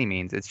by any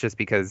means. It's just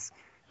because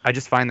I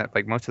just find that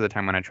like most of the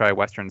time when I try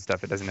Western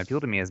stuff, it doesn't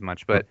appeal to me as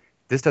much. But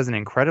this does an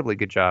incredibly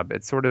good job.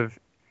 It's sort of,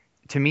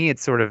 to me,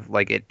 it's sort of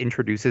like it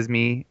introduces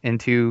me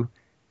into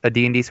a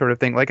D&D sort of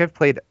thing. Like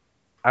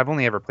I've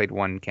only ever played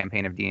one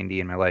campaign of D&D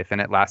in my life, and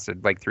it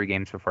lasted like 3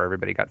 games before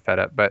everybody got fed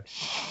up. But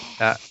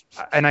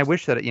and I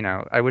wish that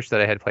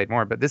I had played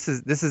more. But this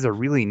is a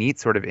really neat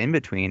sort of in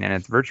between, and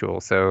it's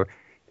virtual, so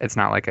it's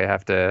not like I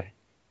have to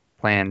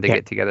plan to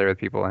get together with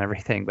people and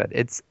everything. But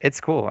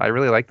it's cool. I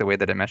really like the way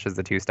that it meshes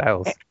the 2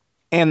 styles.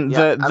 And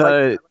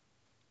let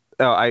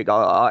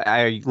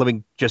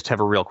me just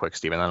have a real quick,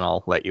 Steven, and then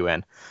I'll let you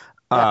in.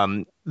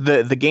 Yeah.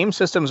 The game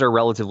systems are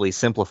relatively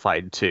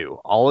simplified too.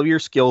 All of your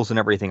skills and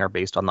everything are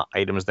based on the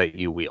items that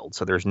you wield.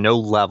 So there's no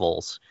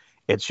levels.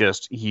 It's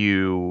just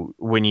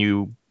when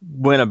you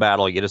win a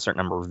battle, you get a certain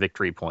number of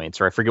victory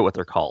points, or I forget what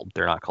they're called.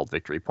 They're not called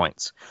victory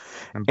points.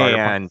 And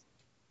points.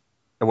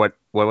 What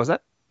was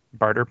that?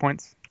 Barter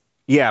points?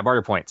 Yeah,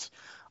 barter points.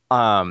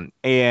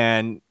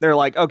 And they're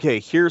like, okay,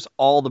 here's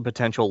all the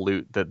potential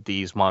loot that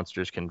these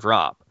monsters can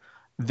drop.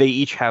 They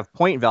each have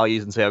point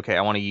values and say, okay,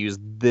 I want to use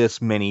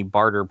this many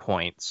barter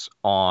points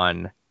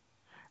on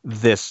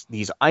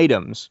these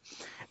items.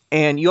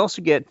 And you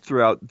also get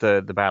throughout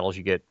the battles,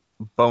 you get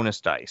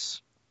bonus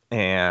dice.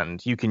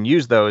 And you can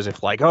use those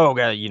if like, oh,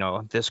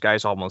 God, this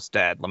guy's almost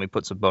dead. Let me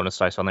put some bonus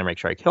dice on there, make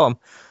sure I kill him.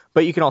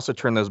 But you can also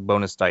turn those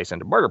bonus dice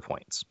into barter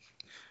points.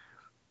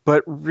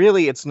 But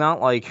really, it's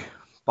not like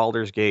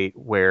Baldur's Gate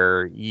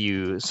where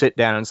you sit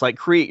down and it's like,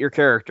 create your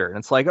character. And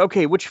it's like,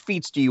 okay, which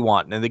feats do you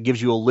want? And it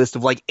gives you a list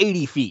of like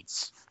 80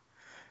 feats.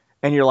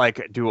 And you're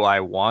like, do I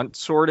want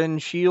sword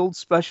and shield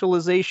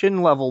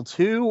specialization level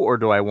 2? Or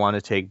do I want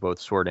to take both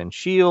sword and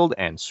shield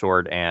and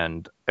sword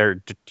and,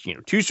 or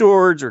 2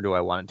 swords? Or do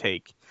I want to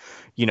take,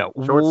 short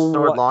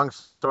sword, long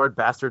sword,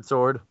 bastard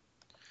sword?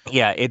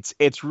 Yeah,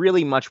 it's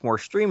really much more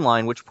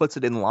streamlined, which puts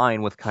it in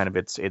line with kind of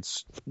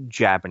its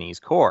Japanese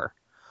core.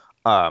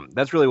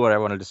 That's really what I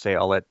wanted to say.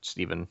 I'll let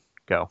Steven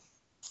go.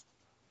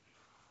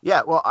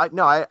 Yeah, well,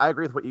 I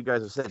agree with what you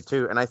guys have said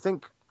too, and I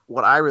think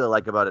what I really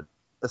like about it,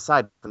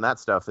 aside from that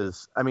stuff,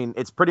 is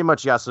it's pretty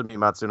much Yasumi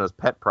Matsuno's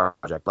pet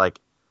project. Like,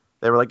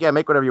 they were like, yeah,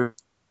 make whatever you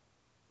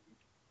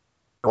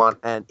want,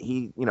 and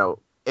he,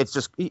 it's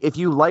just if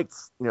you liked,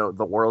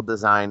 the world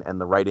design and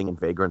the writing and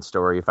Vagrant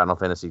Story, Final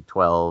Fantasy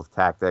 12,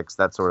 Tactics,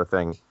 that sort of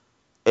thing,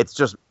 it's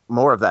just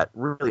more of that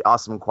really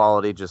awesome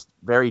quality, just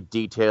very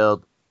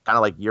detailed. Kind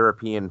of like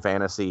European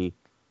fantasy,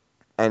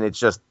 and it's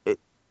just it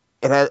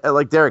has,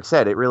 like Derek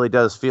said, it really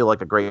does feel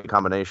like a great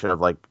combination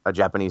of like a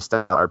Japanese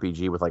style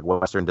RPG with like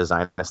Western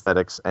design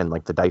aesthetics and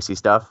like the dicey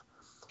stuff.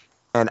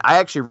 And I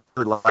actually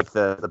really like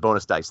the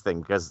bonus dice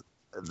thing because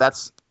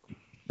that's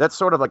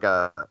sort of like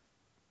a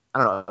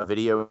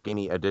video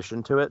gamey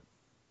addition to it,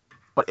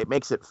 but it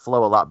makes it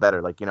flow a lot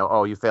better. Like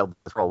oh, you failed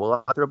this roll,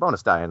 well, I threw a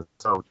bonus die, and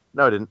so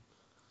no, I didn't.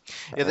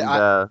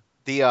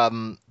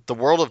 And, the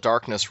World of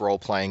Darkness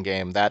role-playing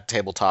game, that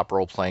tabletop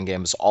role-playing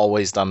game, has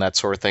always done that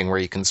sort of thing where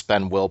you can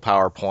spend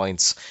willpower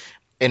points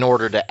in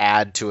order to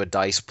add to a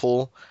dice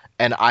pool.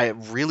 And I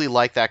really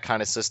like that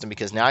kind of system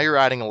because now you're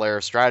adding a layer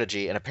of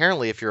strategy. And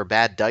apparently, if you're a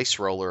bad dice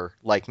roller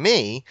like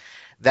me,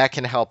 that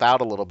can help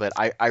out a little bit.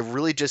 I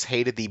really just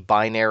hated the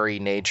binary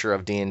nature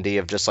of D&D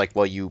of just like,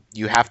 well, you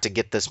have to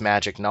get this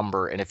magic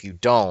number, and if you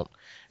don't,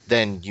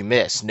 then you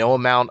miss. No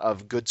amount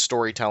of good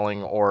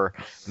storytelling or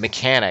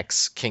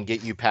mechanics can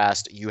get you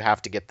past you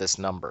have to get this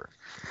number.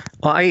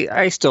 Well,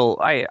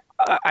 I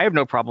have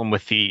no problem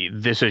with the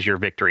this is your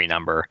victory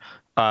number.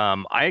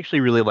 I actually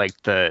really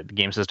liked the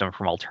game system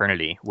from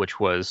Alternity, which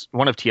was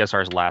one of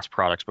TSR's last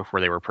products before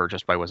they were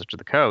purchased by Wizards of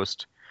the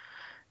Coast.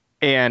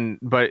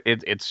 But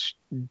its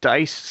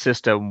dice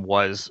system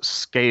was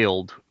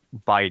scaled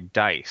by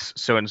dice.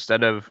 So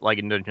instead of like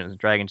in Dungeons and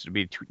Dragons to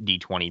be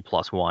D20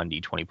 plus 1,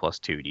 D20 plus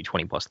 2,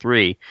 D20 plus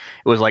 3, it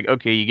was like,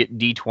 okay, you get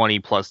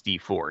D20 plus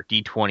D4,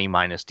 D20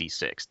 minus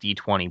D6,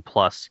 D20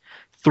 plus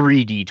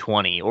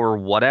 3D20 or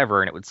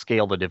whatever, and it would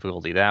scale the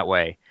difficulty that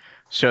way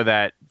so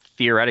that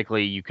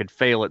theoretically you could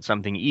fail at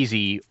something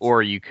easy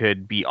or you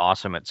could be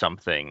awesome at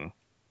something,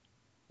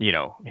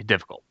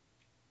 difficult.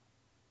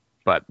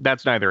 But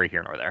that's neither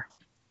here nor there.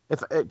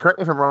 Correct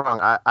me if I'm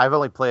wrong. I've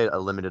only played a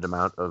limited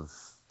amount of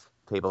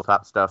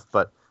tabletop stuff,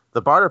 but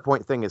the barter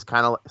point thing is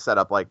kind of set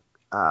up like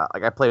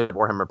I played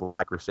Warhammer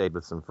Black Crusade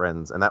with some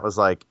friends, and that was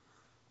like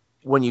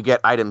when you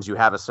get items, you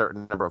have a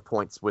certain number of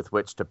points with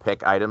which to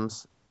pick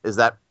items. Is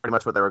that pretty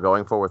much what they were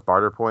going for with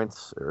barter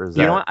points, or is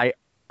You know what?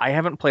 I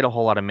haven't played a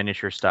whole lot of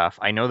miniature stuff.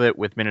 I know that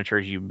with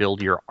miniatures you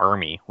build your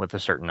army with a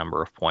certain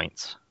number of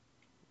points.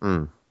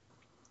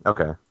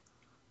 Okay.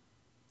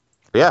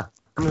 Yeah,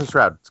 Crimson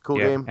Shroud. It's a cool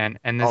game.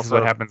 And this is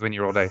what happens when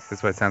you roll dice. This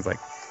is what it sounds like.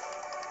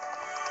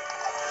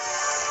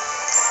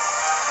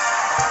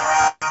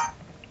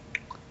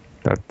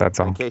 That's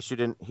all. In case you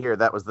didn't hear,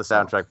 that was the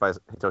soundtrack by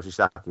Hitoshi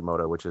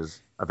Sakimoto, which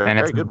is a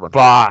very good one.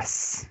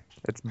 Boss.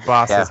 It's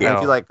boss as hell.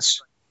 If you like.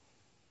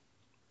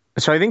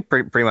 So I think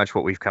pretty much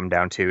what we've come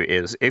down to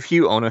is if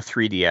you own a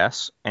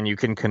 3DS and you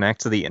can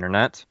connect to the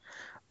internet,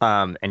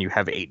 and you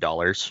have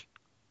 $8,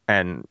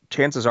 and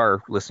chances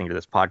are listening to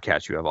this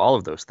podcast, you have all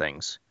of those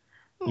things,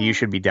 you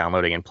should be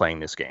downloading and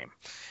playing this game.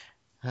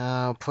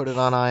 Put it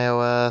on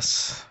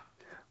iOS.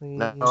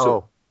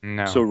 No.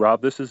 No. So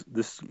Rob,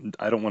 this.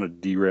 I don't want to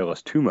derail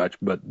us too much,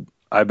 but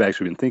I've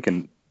actually been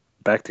thinking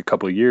back to a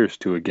couple of years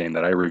to a game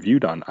that I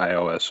reviewed on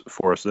iOS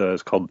for us.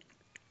 It's called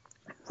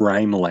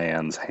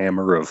Rhineland's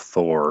Hammer of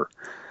Thor.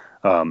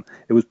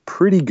 It was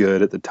pretty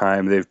good at the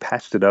time. They've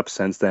patched it up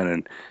since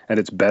then, and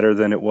it's better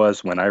than it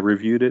was when I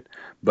reviewed it.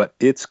 But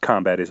its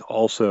combat is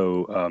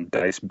also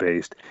dice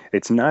based.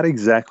 It's not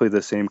exactly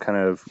the same kind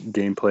of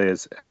gameplay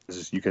as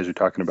you guys are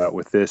talking about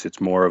with this.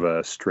 It's more of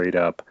a straight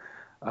up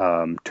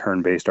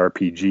turn-based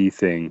RPG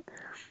thing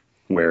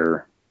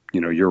where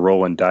you're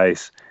rolling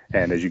dice,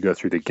 and as you go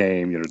through the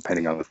game,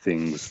 depending on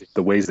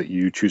the ways that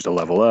you choose to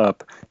level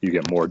up, you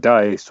get more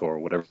dice or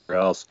whatever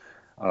else.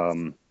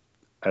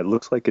 It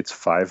looks like it's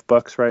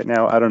 $5 right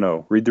now. I don't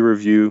know. Read the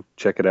review,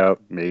 check it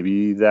out.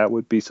 Maybe that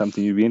would be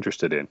something you'd be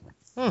interested in.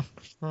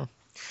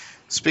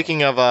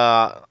 Speaking of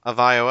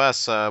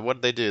iOS, what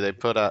did they do? They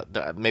put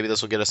maybe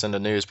this will get us into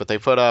news, but they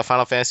put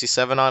Final Fantasy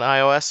VII on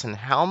iOS. And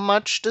how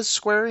much does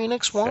Square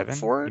Enix want 7?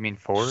 for it? You mean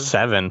 4?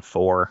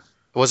 4.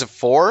 Was it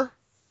 4?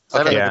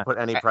 Okay, Okay. they can put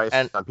any price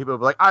on. People will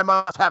be like, I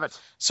must have it.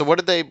 So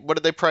what did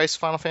they price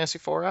Final Fantasy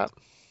 4 at?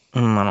 I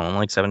don't know,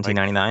 like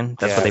 $17.99.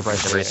 That's what they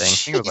price everything. I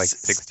think it was like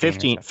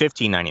 16.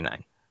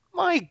 $15.99.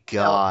 My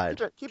God.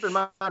 Yeah, keep in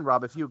mind,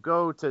 Rob, if you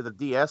go to the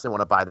DS and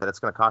want to buy that, it's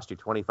going to cost you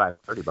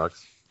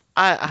 $25-$30.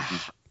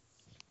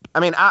 I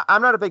mean,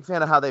 I'm not a big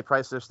fan of how they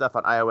price their stuff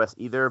on iOS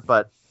either,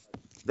 but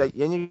and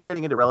you're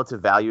getting into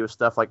relative value of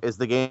stuff. Like, is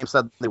the game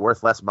suddenly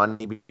worth less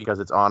money because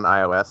it's on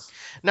iOS?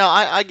 No,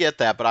 I get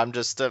that, but I'm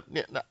just I'm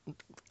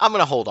going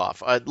to hold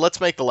off.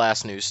 Let's make the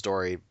last news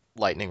story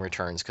Lightning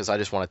Returns, because I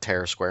just want to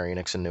tear Square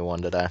Enix a new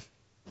one today.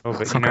 Oh,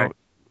 but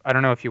I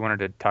don't know if you wanted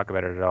to talk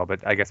about it at all,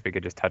 but I guess we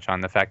could just touch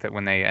on the fact that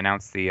when they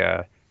announced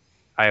the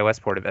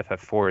iOS port of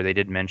FF4, they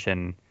did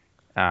mention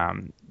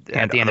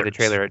at the end of the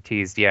trailer it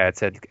teased, it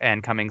said,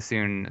 and coming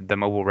soon, the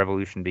mobile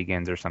revolution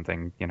begins or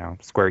something,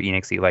 Square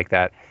Enix-y like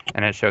that,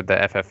 and it showed the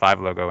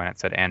FF5 logo and it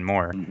said and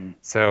more. Mm-hmm.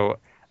 So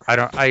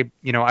I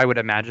would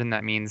imagine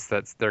that means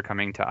that they're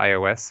coming to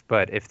iOS,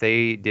 but if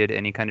they did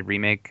any kind of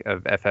remake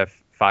of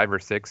FF5 or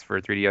 6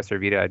 for 3DS or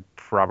Vita, I'd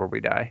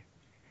probably die.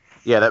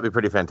 Yeah, that'd be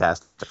pretty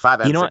fantastic.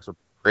 5 and 6 would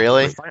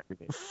really?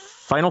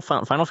 Final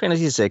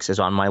Fantasy VI is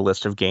on my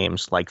list of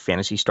games like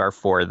Phantasy Star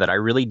 4 that I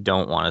really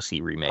don't want to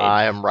see remade.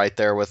 I am right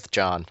there with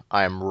John.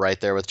 I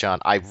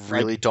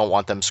really don't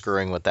want them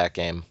screwing with that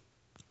game.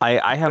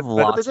 I have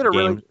lots of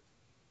games.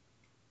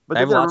 But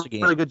they did a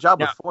really good job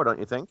with 4, don't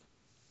you think?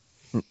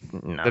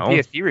 No. The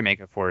PSP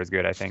remake of 4 is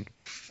good, I think.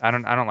 I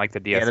don't like the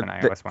DS and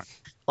iOS one.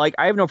 Like,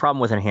 I have no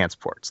problem with enhanced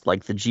ports.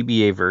 Like, the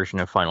GBA version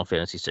of Final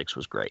Fantasy VI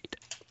was great.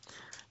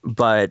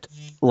 But,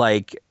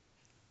 like,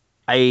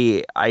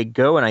 I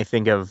go and I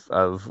think of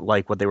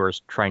like what they were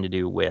trying to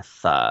do with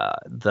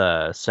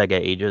the Sega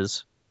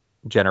Ages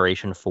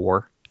Generation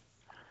 4,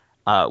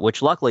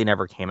 which luckily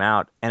never came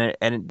out. And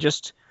it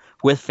just,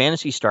 with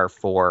Phantasy Star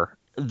 4,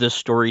 the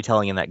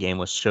storytelling in that game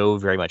was so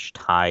very much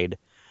tied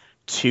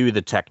to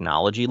the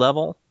technology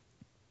level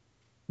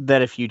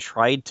that if you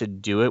tried to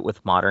do it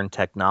with modern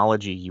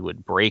technology, you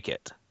would break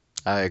it.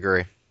 I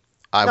agree.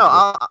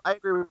 I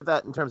agree with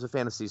that in terms of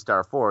Phantasy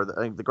Star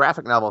 4. The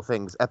graphic novel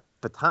things at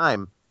the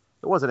time,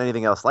 there wasn't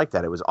anything else like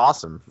that. It was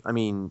awesome. I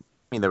mean,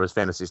 there was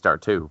Phantasy Star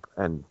 2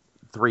 and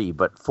 3,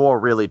 but 4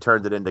 really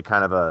turned it into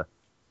kind of a,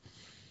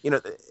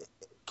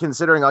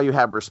 considering all you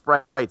had were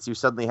sprites, you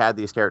suddenly had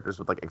these characters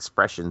with like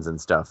expressions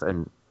and stuff,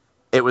 and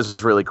it was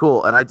really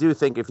cool. And I do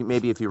think if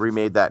you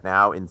remade that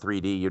now in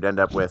 3D, you'd end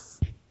up with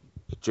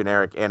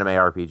generic anime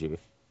RPG.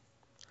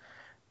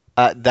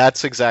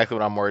 That's exactly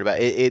what I'm worried about.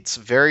 It's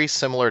very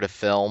similar to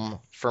film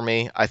for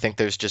me. I think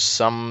there's just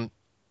some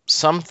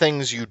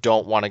things you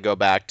don't want to go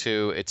back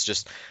to. It's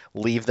just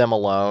leave them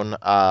alone.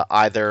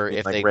 Either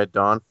if like they Red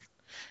Dawn.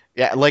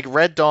 Yeah, like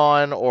Red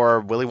Dawn or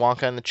Willy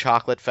Wonka and the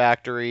Chocolate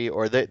Factory,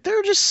 or there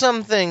are just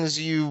some things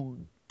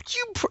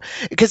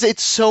because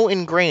it's so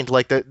ingrained.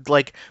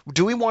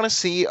 Do we want to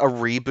see a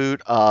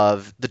reboot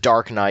of The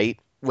Dark Knight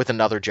with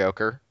another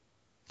Joker?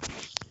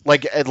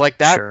 Like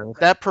that Sure.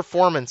 that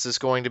performance is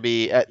going to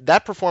be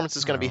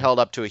held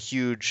up to a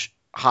huge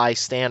high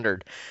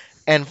standard.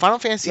 And Final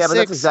Fantasy Yeah, but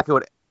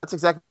VI, that's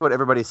exactly what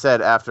everybody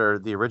said after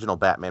the original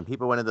Batman.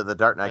 People went into the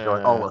Dark Knight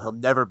going, "Oh, well, he'll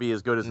never be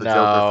as good as the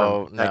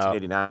Joker from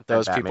 1989."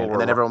 Those Batman. people were and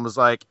then wrong. everyone was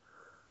like,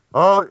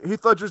 "Oh,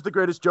 Heath Ledger's the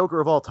greatest Joker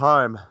of all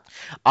time."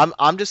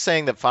 I'm just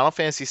saying that Final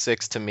Fantasy VI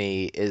to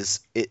me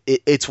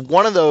it's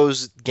one of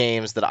those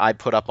games that I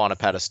put up on a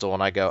pedestal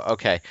and I go,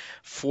 okay,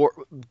 for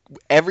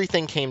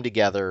everything came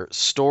together,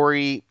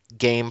 story,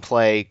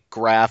 gameplay,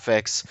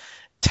 graphics,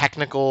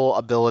 technical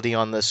ability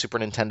on the Super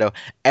Nintendo,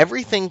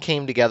 everything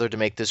came together to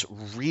make this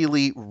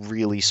really,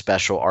 really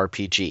special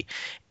RPG.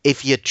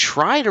 If you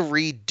try to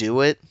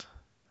redo it,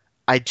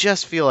 I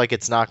just feel like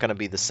it's not going to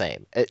be the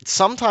same.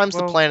 Sometimes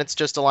the planets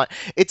just align.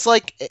 It's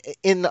like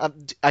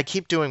I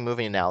keep doing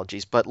movie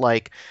analogies, but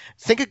like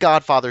think of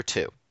Godfather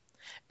 2.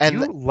 And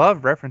You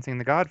love referencing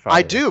The Godfather.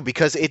 I do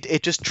because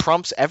it just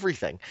trumps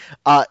everything.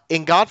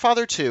 In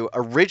Godfather 2,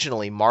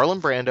 originally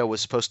Marlon Brando was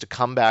supposed to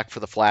come back for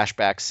the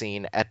flashback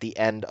scene at the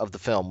end of the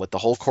film with the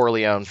whole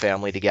Corleone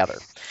family together.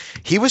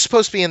 He was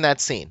supposed to be in that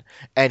scene,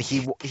 and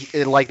he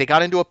like they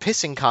got into a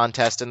pissing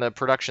contest in the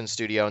production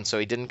studio, and so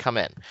he didn't come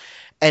in.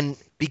 And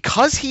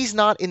because he's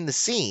not in the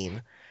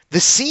scene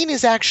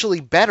is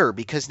actually better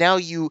because now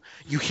you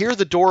hear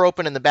the door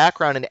open in the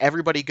background and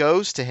everybody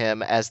goes to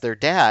him as their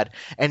dad,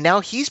 and now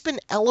he's been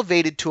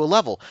elevated to a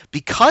level.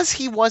 Because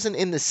he wasn't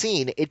in the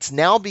scene, it's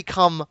now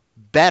become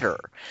better.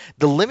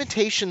 The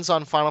limitations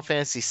on Final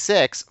Fantasy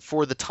VI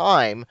for the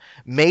time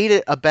made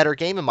it a better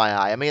game in my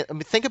eye. I mean,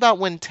 think about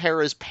when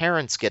Terra's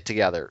parents get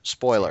together.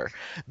 Spoiler.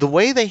 The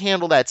way they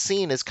handle that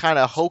scene is kind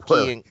of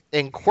hokey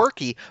and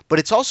quirky, but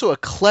it's also a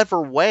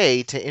clever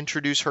way to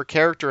introduce her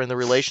character and the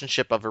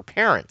relationship of her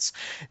parents.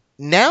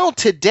 Now,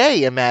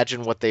 today,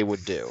 imagine what they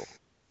would do.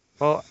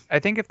 Well, I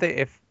think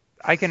if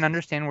I can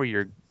understand where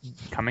you're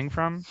coming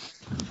from,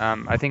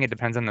 I think it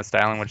depends on the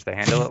style in which they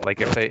handle it. Like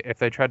if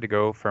they tried to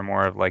go for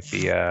more of like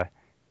the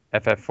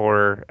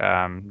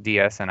FF4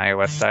 DS and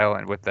iOS style,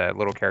 and with the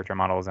little character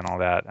models and all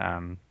that,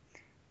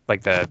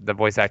 like the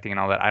voice acting and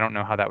all that, I don't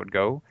know how that would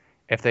go.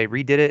 If they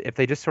redid it, if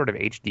they just sort of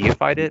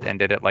HDified it and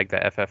did it like the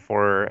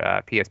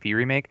FF4 PSP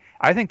remake,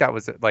 I think that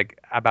was like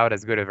about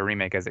as good of a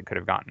remake as it could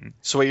have gotten.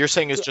 So what you're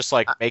saying is just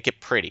like make it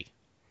pretty.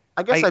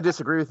 I guess I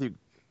disagree with you.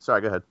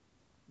 Sorry, go ahead.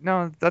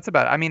 No, that's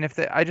about it. I mean,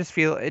 I just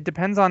feel it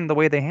depends on the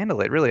way they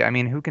handle it, really. I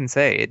mean, who can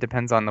say? It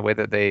depends on the way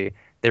that they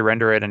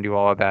render it and do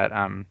all of that,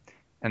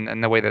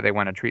 and the way that they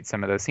want to treat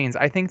some of those scenes.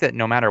 I think that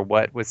no matter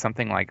what, with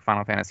something like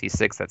Final Fantasy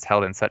VI that's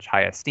held in such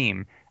high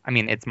esteem, I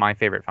mean, it's my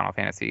favorite Final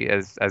Fantasy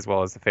as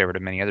well as the favorite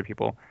of many other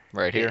people.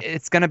 Right here.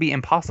 It's going to be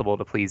impossible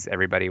to please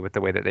everybody with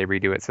the way that they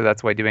redo it. So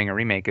that's why doing a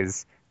remake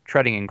is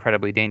treading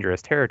incredibly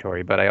dangerous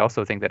territory. But I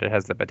also think that it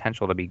has the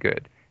potential to be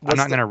good. I'm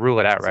not going to rule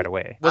it out right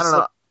away. I don't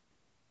know.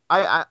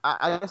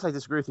 I guess I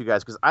disagree with you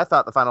guys because I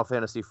thought the Final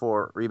Fantasy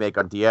IV remake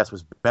on DS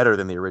was better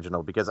than the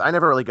original because I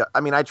never really got. I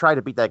mean, I tried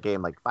to beat that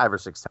game like 5 or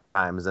 6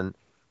 times, and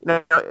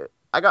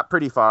I got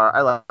pretty far.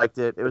 I liked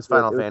it. It was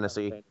Final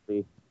Fantasy.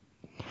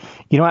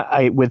 You know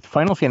what? With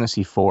Final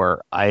Fantasy IV,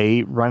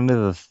 I run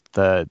into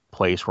the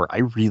place where I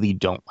really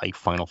don't like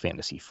Final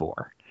Fantasy IV,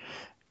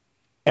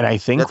 and I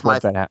think that's my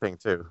thing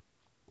too.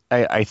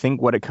 I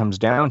think what it comes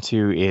down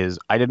to is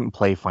I didn't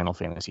play Final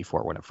Fantasy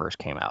IV when it first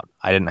came out.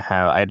 I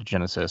had a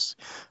Genesis.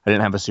 I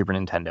didn't have a Super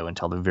Nintendo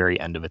until the very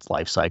end of its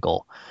life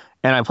cycle.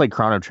 And I played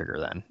Chrono Trigger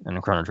then,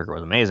 and Chrono Trigger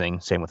was amazing.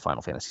 Same with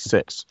Final Fantasy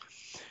VI.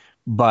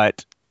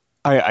 But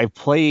I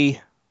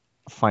play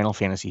Final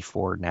Fantasy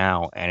IV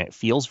now, and it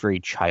feels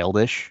very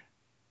childish,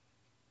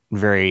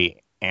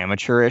 very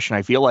amateurish. And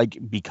I feel like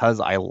because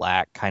I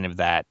lack kind of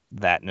that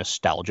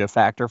nostalgia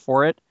factor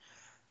for it,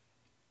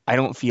 I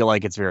don't feel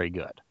like it's very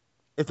good.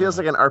 It feels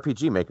like an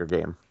RPG Maker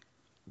game,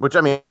 which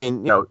I mean,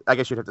 I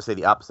guess you'd have to say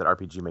the opposite.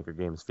 RPG Maker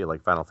games feel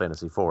like Final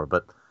Fantasy IV,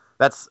 but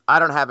I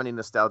don't have any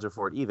nostalgia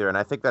for it either, and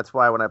I think that's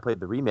why when I played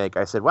the remake,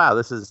 I said, "Wow,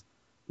 this is,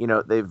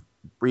 they've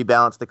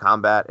rebalanced the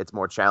combat. It's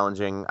more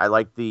challenging. I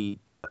like the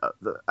I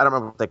don't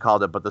remember what they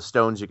called it, but the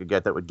stones you could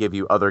get that would give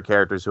you other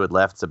characters who had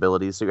left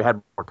abilities, so you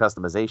had more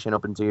customization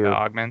open to The you.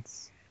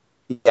 augments.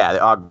 Yeah,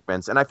 the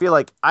augments. And I feel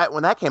like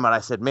when that came out, I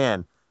said,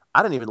 man,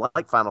 I didn't even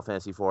like Final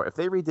Fantasy IV. If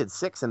they redid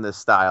 6 in this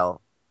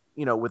style,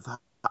 with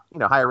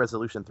higher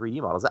resolution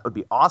 3D models, that would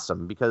be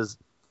awesome, because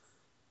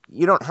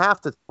you don't have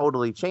to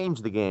totally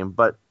change the game,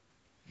 but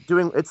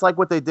it's like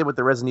what they did with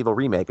the Resident Evil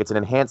remake. It's an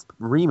enhanced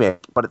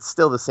remake, but it's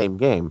still the same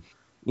game.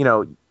 You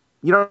know,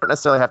 you don't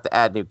necessarily have to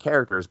add new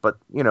characters, but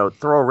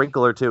throw a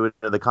wrinkle or two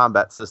into the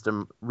combat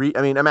system.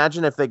 I mean,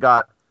 imagine if they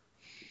got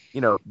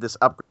this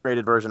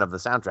upgraded version of the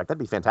soundtrack. That'd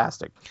be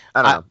fantastic.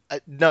 I don't know.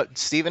 No,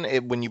 Steven,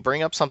 when you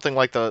bring up something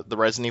like the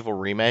Resident Evil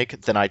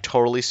remake, then I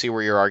totally see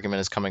where your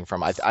argument is coming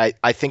from. I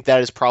think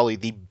that is probably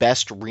the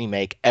best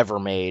remake ever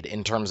made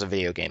in terms of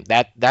video game.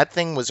 That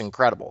thing was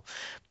incredible.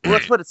 Well,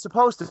 that's what it's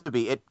supposed to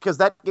be. Because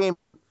that game,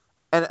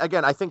 and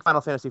again, I think Final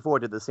Fantasy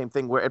IV did the same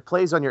thing, where it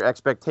plays on your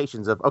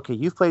expectations of, okay,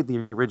 you've played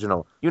the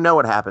original, you know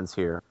what happens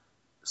here,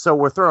 so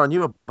we're throwing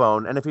you a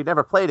bone, and if you've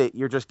never played it,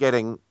 you're just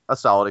getting a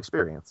solid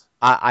experience.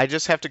 I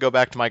just have to go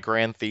back to my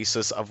grand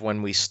thesis of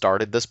when we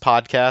started this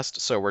podcast.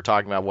 So we're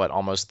talking about,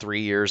 almost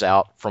 3 years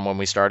out from when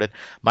we started.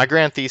 My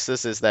grand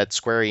thesis is that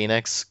Square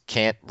Enix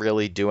can't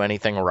really do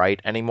anything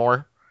right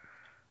anymore.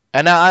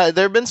 And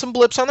there have been some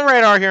blips on the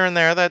radar here and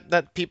there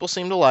that people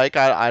seem to like.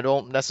 I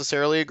don't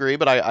necessarily agree,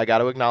 but I got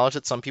to acknowledge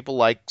that some people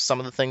like some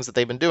of the things that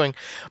they've been doing.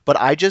 But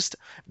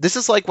this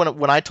is like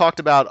when I talked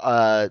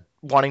about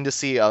wanting to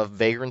see a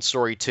Vagrant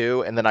Story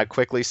 2, and then I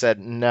quickly said,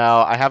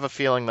 no, I have a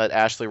feeling that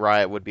Ashley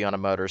Riot would be on a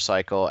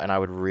motorcycle, and I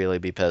would really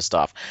be pissed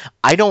off.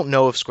 I don't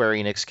know if Square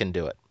Enix can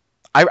do it.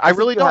 I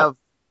really don't.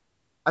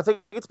 I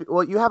think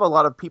you have a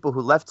lot of people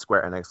who left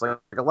Square Enix. Like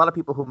a lot of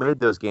people who made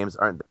those games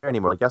aren't there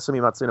anymore. Like Yasumi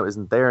Matsuno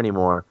isn't there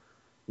anymore.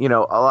 A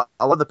lot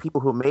of the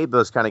people who made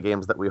those kind of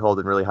games that we hold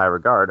in really high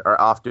regard are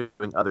off doing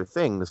other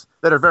things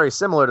that are very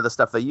similar to the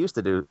stuff they used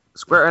to do.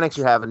 Square Enix,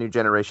 you have a new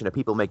generation of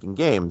people making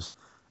games.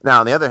 Now,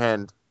 on the other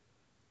hand,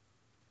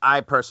 I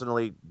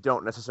personally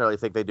don't necessarily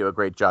think they do a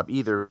great job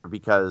either,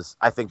 because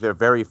I think they're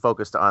very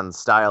focused on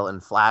style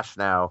and flash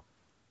now.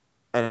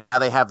 And now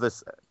they have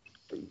this,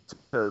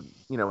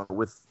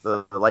 with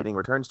the Lightning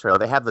Returns trailer,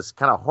 they have this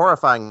kind of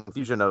horrifying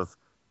fusion of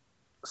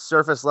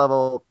surface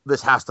level,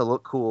 this has to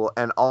look cool,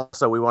 and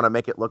also we want to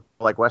make it look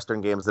like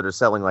Western games that are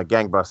selling like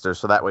gangbusters,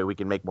 so that way we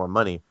can make more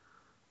money.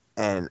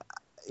 And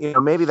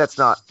maybe that's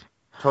not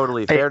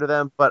totally fair to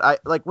them, but I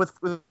like with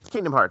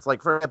Kingdom Hearts,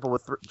 like for example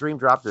with Dream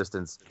Drop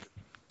Distance,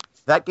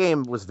 that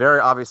game was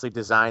very obviously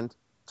designed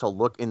to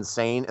look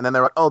insane, and then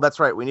they're like, oh, that's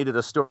right, we needed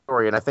a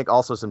story, and I think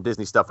also some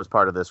Disney stuff was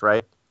part of this,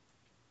 right?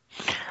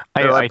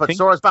 But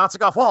Sora's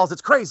bouncing off walls,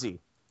 it's crazy.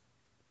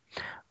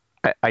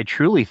 I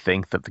truly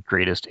think that the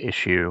greatest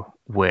issue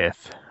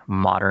with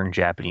modern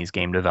Japanese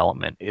game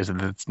development is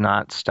that it's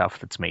not stuff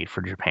that's made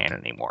for Japan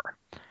anymore.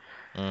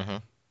 Mm-hmm.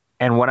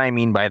 And what I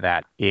mean by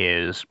that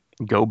is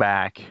go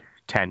back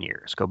 10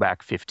 years, go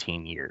back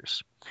 15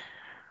 years.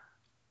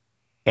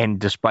 And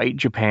despite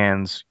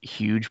Japan's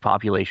huge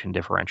population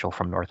differential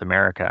from North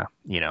America,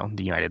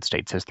 the United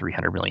States has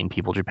 300 million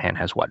people. Japan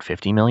has what,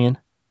 50 million?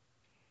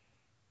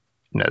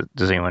 No,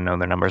 does anyone know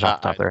their numbers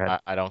off the top of their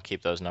head? I don't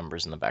keep those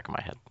numbers in the back of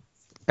my head.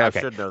 Okay.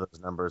 I should know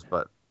those numbers,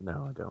 but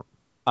no, I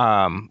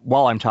don't.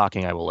 While I'm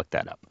talking, I will look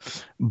that up.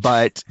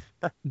 But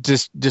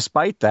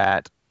despite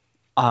that,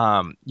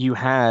 you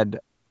had,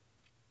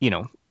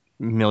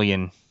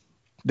 million,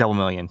 double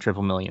million,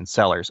 triple million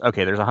sellers.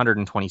 Okay, there's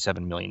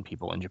 127 million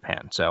people in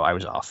Japan, so I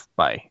was off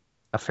by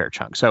a fair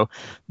chunk. So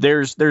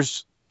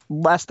there's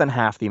less than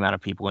half the amount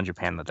of people in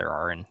Japan that there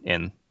are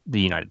in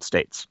the United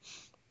States.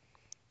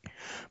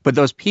 But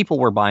those people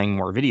were buying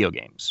more video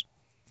games.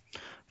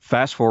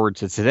 Fast forward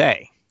to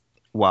today.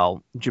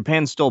 Well,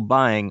 Japan's still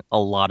buying a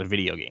lot of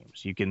video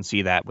games. You can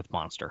see that with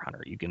Monster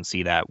Hunter. You can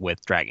see that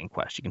with Dragon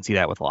Quest. You can see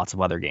that with lots of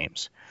other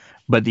games.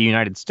 But the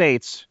United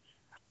States,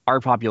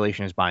 our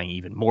population is buying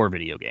even more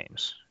video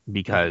games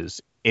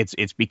because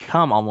it's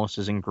become almost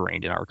as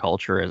ingrained in our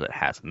culture as it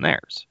has in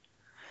theirs.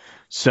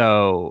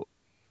 So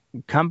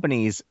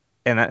companies,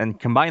 and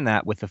combine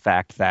that with the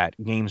fact that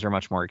games are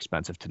much more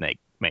expensive to make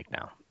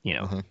now.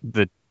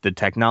 The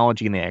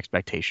technology and the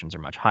expectations are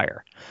much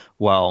higher.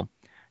 Well,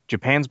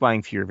 Japan's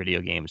buying fewer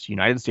video games.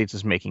 United States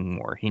is making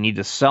more. You need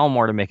to sell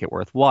more to make it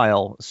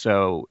worthwhile.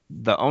 So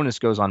the onus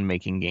goes on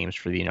making games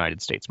for the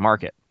United States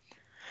market.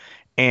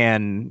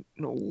 And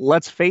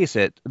let's face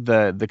it,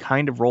 the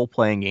kind of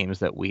role-playing games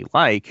that we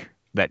like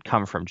that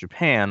come from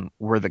Japan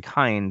were the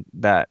kind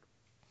that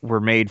were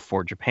made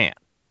for Japan.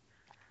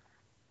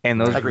 And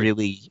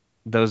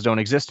those don't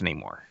exist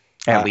anymore.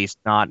 At least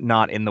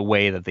not in the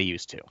way that they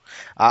used to.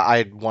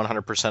 I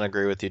 100%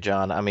 agree with you,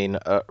 John. I mean,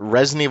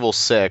 Resident Evil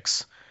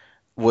 6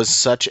 was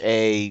such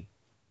a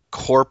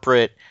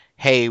corporate,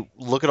 hey,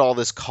 look at all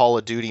this Call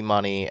of Duty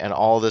money and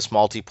all this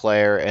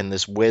multiplayer and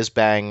this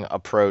whiz-bang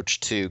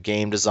approach to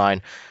game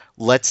design.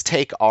 Let's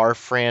take our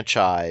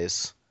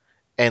franchise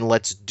and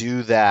let's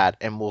do that,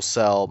 and we'll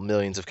sell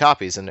millions of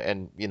copies.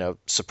 And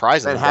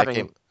surprisingly, that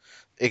game,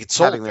 it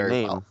sold having the very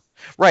name. well.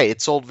 Right,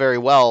 it sold very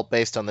well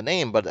based on the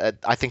name, but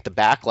I think the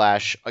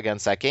backlash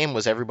against that game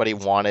was everybody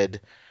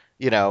wanted,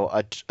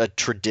 a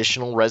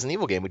traditional Resident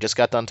Evil game. We just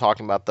got done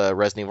talking about the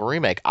Resident Evil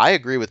remake. I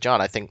agree with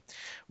John. I think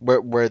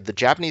where the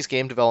Japanese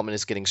game development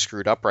is getting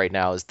screwed up right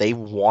now is they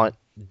want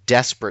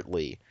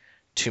desperately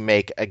to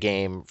make a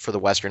game for the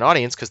Western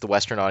audience because the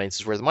Western audience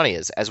is where the money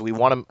is. As we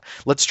want to,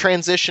 let's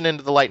transition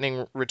into the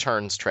Lightning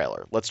Returns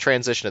trailer. Let's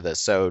transition to this.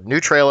 So, new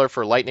trailer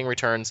for Lightning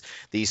Returns,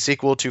 the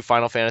sequel to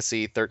Final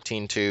Fantasy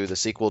 13-2, the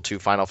sequel to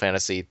Final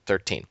Fantasy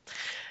 13.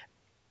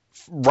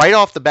 Right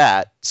off the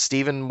bat,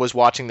 Steven was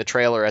watching the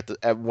trailer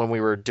when we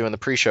were doing the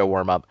pre-show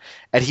warm-up,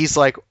 and he's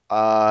like,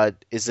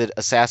 is it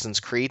Assassin's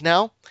Creed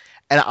now?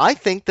 And I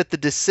think that the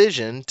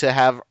decision to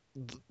have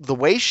the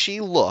way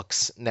she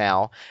looks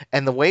now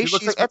and the way She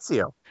looks like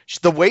Ezio.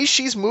 the way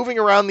she's moving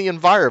around the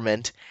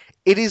environment,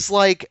 it is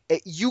like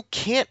you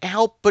can't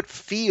help but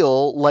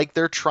feel like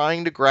they're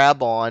trying to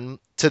grab on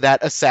to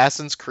that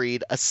Assassin's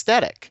Creed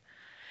aesthetic.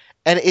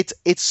 And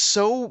it's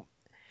so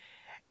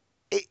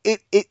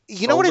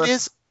you know what it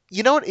is?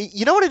 You know what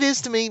it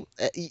is to me?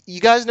 You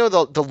guys know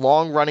the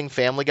long running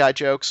Family Guy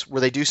jokes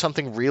where they do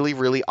something really,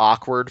 really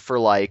awkward for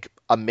like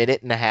a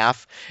minute and a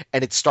half,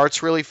 and it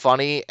starts really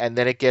funny, and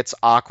then it gets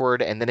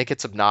awkward, and then it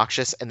gets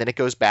obnoxious, and then it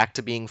goes back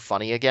to being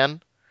funny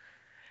again.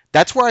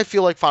 That's where I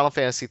feel like Final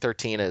Fantasy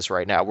 13 is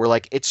right now. Where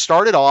like it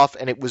started off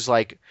and it was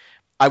like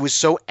I was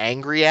so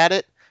angry at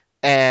it,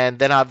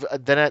 and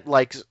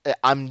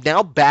I'm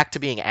now back to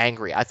being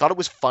angry. I thought it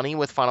was funny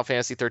with Final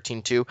Fantasy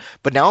 13 too,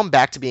 but now I'm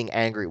back to being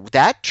angry.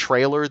 That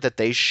trailer that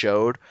they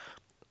showed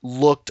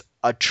looked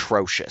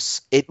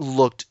atrocious. It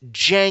looked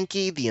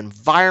janky. The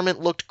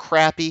environment looked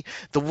crappy.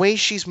 The way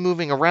she's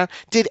moving around.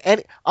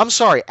 I'm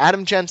sorry,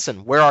 Adam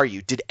Jensen, where are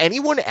you? Did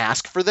anyone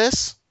ask for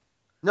this?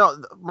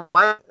 No,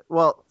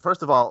 well,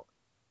 first of all,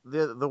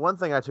 the one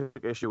thing I took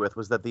issue with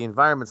was that the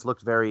environments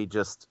looked very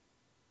just.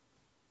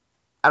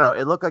 I don't know.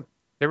 It looked like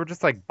They were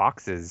just like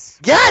boxes.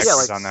 Yes! yeah,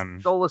 like on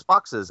them. soulless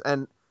boxes.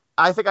 And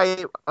I think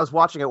I was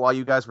watching it while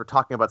you guys were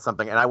talking about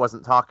something, and I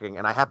wasn't talking,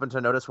 and I happened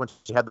to notice when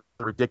she had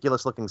the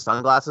ridiculous looking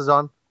sunglasses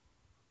on,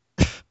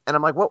 and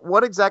I'm like,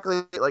 what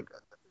exactly? Like,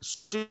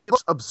 she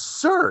looks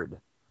absurd,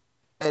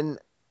 and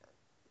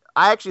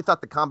I actually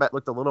thought the combat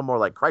looked a little more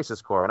like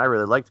Crisis Core, and I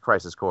really liked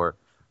Crisis Core.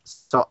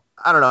 So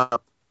I don't know.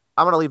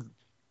 I'm gonna leave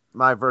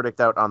my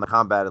verdict out on the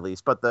combat at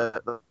least, but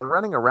the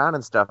running around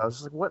and stuff, I was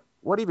just like,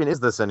 what even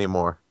is this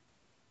anymore?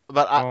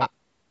 But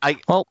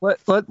Well,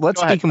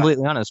 let's ahead, be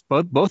completely honest.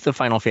 Both the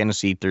Final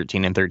Fantasy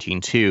 13 and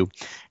 13-2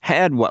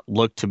 had what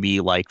looked to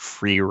be like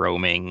free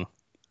roaming.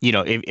 You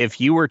know,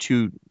 if you were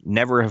to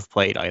never have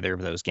played either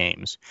of those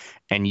games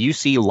and you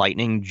see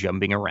Lightning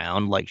jumping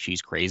around like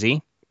she's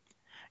crazy,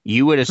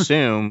 you would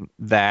assume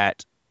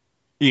that,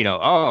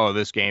 oh,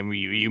 this game,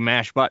 you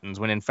mash buttons,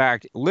 when in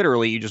fact,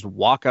 literally, you just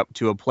walk up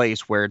to a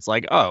place where it's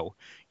like, oh,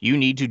 you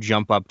need to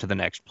jump up to the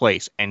next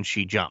place, and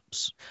she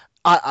jumps.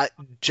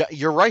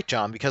 You're right,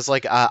 John, because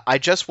like I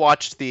just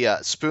watched the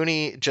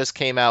Spoonie just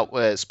came out.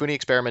 Spoonie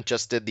Experiment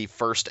just did the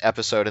first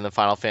episode in the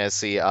Final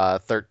Fantasy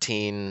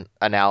 13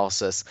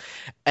 analysis,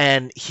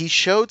 and he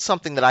showed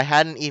something that I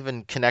hadn't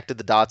even connected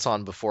the dots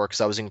on before because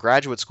I was in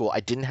graduate school.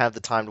 I didn't have the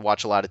time to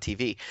watch a lot of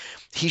TV.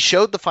 He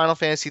showed the Final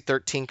Fantasy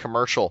 13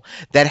 commercial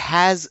that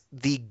has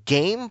the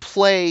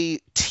gameplay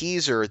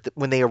teaser that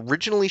when they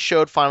originally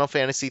showed Final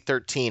Fantasy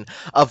 13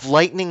 of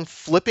Lightning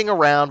flipping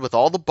around with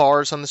all the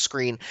bars on the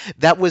screen.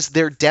 That was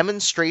their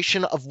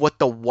demonstration of what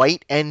the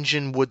white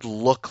engine would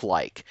look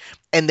like.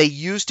 And they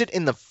used it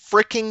in the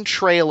freaking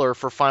trailer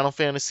for Final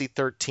Fantasy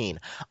 13.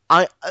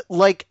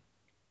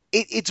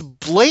 It's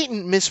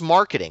blatant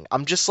mismarketing.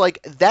 I'm just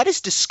like, that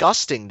is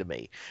disgusting to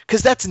me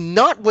because that's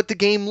not what the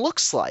game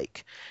looks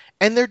like.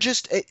 And they're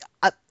just,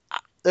 I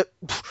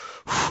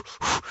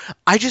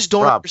just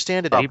don't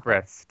understand it.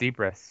 Deep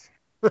breaths.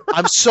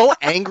 I'm so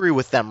angry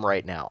with them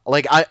right now.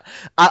 Like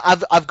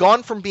I've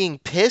gone from being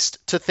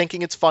pissed to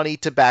thinking it's funny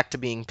to back to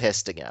being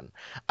pissed again.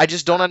 I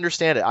just don't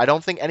understand it. I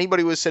don't think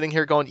anybody was sitting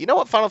here going, you know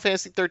what Final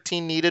Fantasy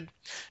 13 needed?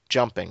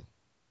 Jumping.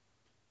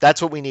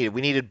 That's what we needed.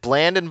 We needed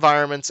bland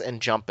environments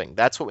and jumping.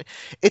 That's what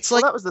it's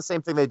like. That was the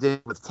same thing they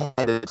did with 10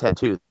 to 10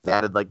 too. They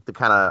added like the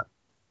kind of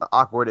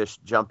awkwardish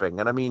jumping.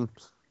 And I mean,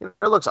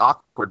 it looks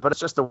awkward, but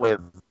it's just a way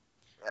of,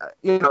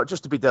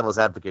 just to be devil's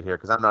advocate here,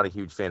 because I'm not a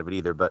huge fan of it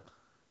either, but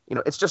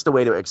it's just a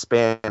way to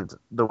expand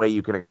the way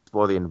you can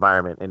explore the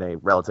environment in a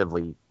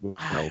relatively,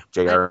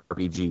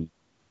 JRPG.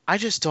 I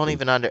just don't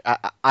even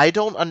I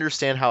don't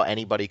understand how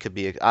anybody could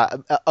be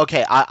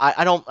okay.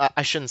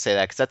 I shouldn't say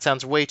that because that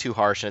sounds way too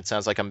harsh and it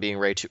sounds like I'm being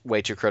way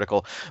too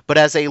critical. But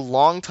as a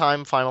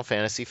longtime Final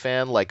Fantasy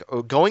fan, like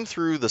going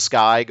through the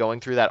Sky, going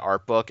through that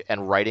art book,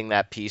 and writing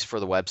that piece for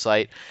the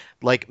website,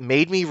 like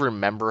made me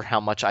remember how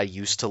much I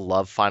used to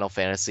love Final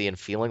Fantasy and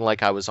feeling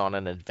like I was on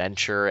an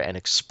adventure and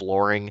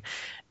exploring.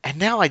 And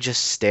now I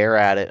just stare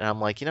at it and I'm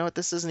like, you know what?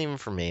 This isn't even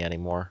for me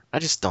anymore. I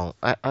just don't.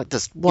 I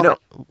just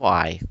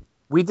why?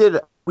 We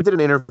did an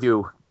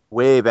interview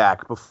way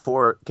back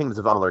before Kingdoms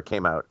of Amalur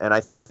came out, and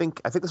I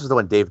think this was the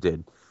one Dave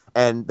did,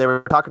 and they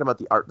were talking about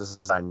the art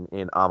design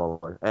in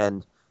Amalur,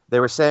 and they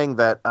were saying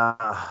that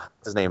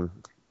what's his name,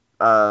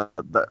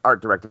 the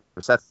art director,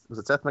 Seth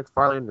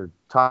MacFarlane or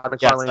Todd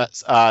Yes, McFarlane?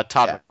 that's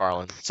Todd Yeah.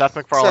 McFarlane. Seth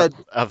MacFarlane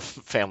Said, of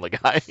Family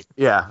Guy.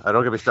 yeah, I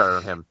don't get me started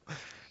on him.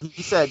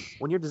 He said,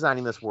 when you're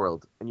designing this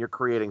world and you're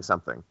creating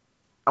something,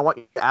 I want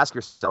you to ask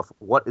yourself,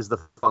 what is the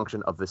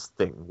function of this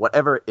thing?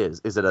 Whatever it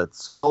is. Is it a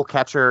soul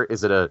catcher?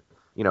 Is it a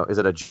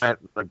giant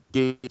like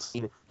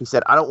guillotine? He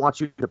said, I don't want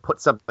you to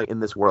put something in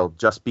this world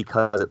just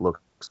because it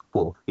looks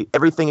cool.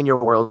 Everything in your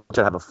world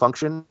should have a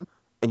function,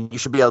 and you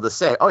should be able to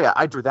say, oh yeah,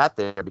 I drew that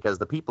there because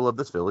the people of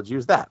this village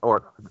use that.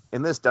 Or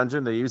in this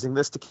dungeon, they're using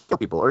this to kill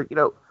people. Or,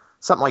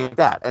 something like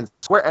that. And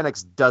Square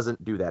Enix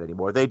doesn't do that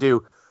anymore. They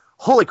do,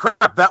 holy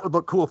crap, that would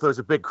look cool if there was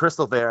a big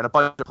crystal there and a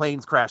bunch of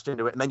planes crashed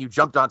into it, and then you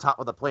jumped on top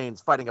of the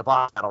planes fighting a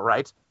boss battle,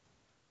 right?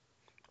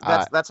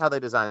 That's how they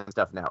design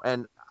stuff now.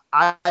 And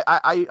I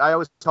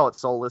always call it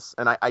soulless,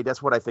 and I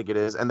that's what I think it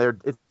is. And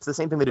it's the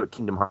same thing they do at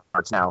Kingdom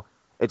Hearts now.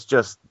 It's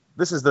just,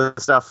 this is the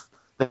stuff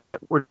that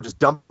we're just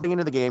dumping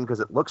into the game because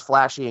it looks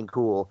flashy and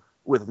cool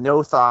with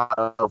no thought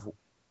of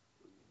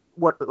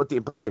what the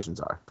implications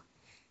are.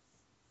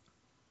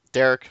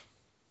 Derek?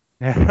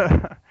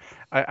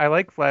 I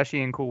like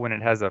flashy and cool when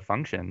it has a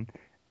function.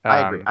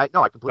 I agree. I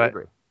completely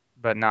agree.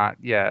 But not,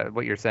 yeah,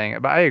 what you're saying.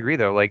 But I agree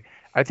though. Like,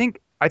 I think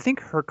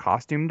her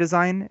costume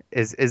design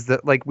is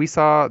that, like, we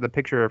saw the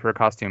picture of her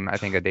costume I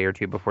think a day or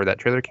two before that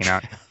trailer came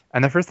out,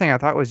 and the first thing I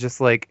thought was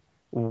just like,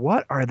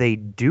 what are they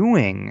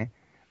doing?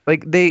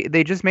 Like,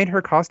 they just made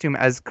her costume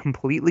as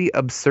completely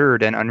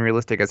absurd and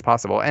unrealistic as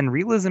possible. And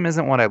realism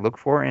isn't what I look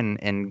for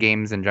in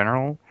games in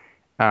general.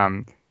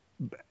 Um,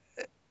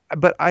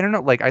 but I don't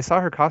know, like, I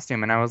saw her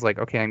costume and I was like,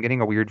 okay, I'm getting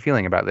a weird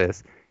feeling about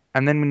this.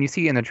 And then when you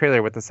see in the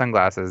trailer with the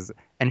sunglasses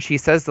and she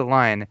says the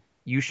line,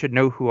 "You should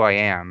know who I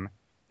am,"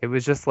 it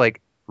was just like,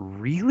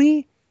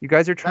 really? You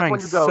guys are trying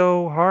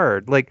so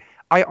hard. Like,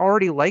 I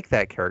already like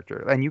that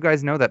character, and you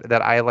guys know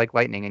that I like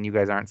Lightning, and you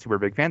guys aren't super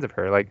big fans of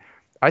her. Like,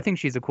 I think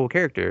she's a cool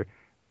character,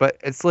 but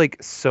it's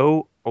like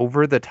so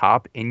over the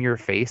top, in your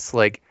face.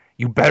 Like,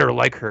 you better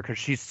like her because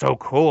she's so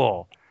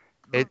cool.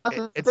 The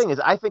thing is,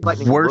 I think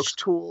Lightning looks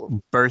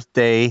cool.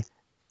 Birthday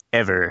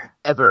ever.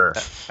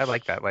 I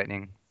like that,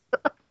 Lightning.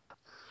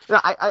 No,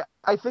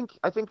 I think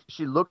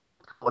she looked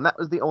cool, and that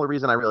was the only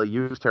reason I really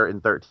used her in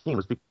 13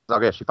 was because,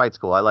 okay, she fights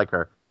cool. I like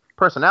her.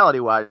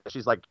 Personality-wise,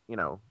 she's like,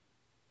 a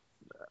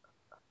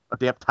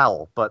damp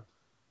towel, but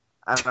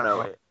I don't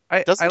know.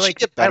 Doesn't she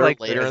get better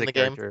later in the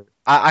game?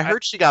 I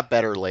heard she got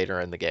better later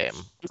in the game.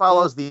 She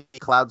follows the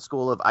Cloud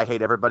school of I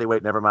hate everybody,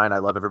 wait, never mind, I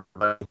love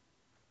everybody.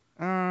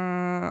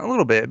 A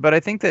little bit, but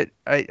I think that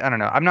I don't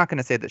know. I'm not going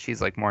to say that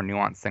she's like more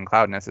nuanced than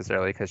Cloud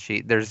necessarily, because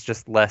there's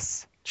just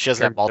less. She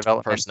doesn't have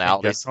multiple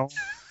personalities,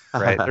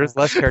 right? There's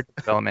less character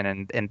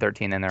development in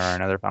 13 than there are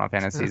in other Final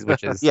Fantasies,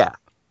 which is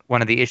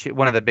one of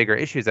the bigger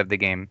issues of the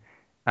game.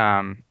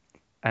 And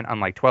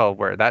unlike 12,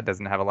 where that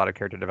doesn't have a lot of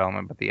character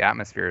development, but the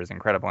atmosphere is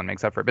incredible and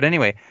makes up for it. But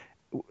anyway,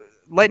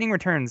 Lightning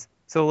Returns.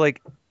 So,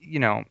 like,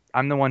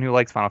 I'm the one who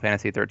likes Final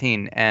Fantasy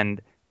 13, and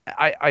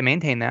I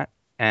maintain that.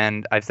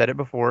 And I've said it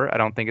before, I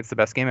don't think it's the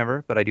best game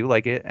ever, but I do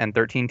like it. And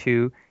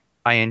 13-2,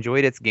 I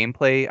enjoyed its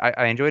gameplay.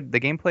 I enjoyed the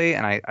gameplay,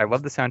 and I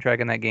love the soundtrack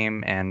in that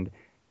game, and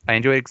I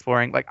enjoyed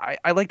exploring. Like,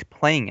 I liked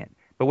playing it.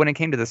 But when it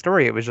came to the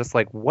story, it was just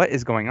like, what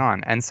is going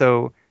on? And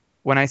so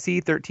when I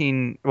see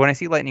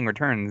Lightning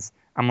Returns,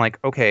 I'm like,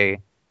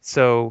 okay,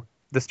 so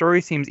the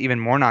story seems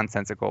even more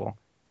nonsensical,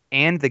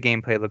 and the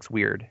gameplay looks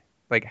weird.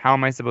 Like, how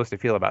am I supposed to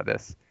feel about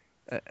this?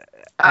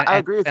 I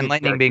agree with you. And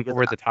Lightning being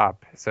over the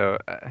top, so...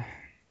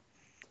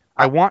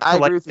 I want to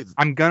like it.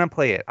 I'm going to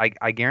play it.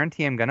 I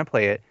guarantee I'm going to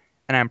play it,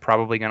 and I'm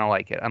probably going to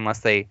like it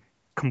unless they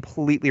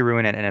completely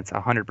ruin it and it's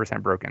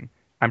 100% broken.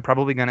 I'm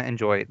probably going to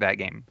enjoy that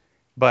game.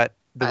 But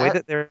the way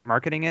that they're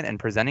marketing it and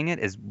presenting it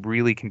is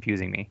really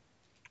confusing me.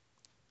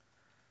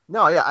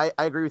 No, yeah,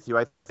 I agree with you.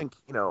 I think,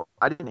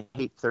 I didn't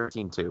hate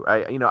 13-2.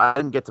 I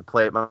didn't get to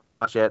play it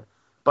much yet,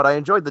 but I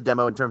enjoyed the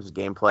demo in terms of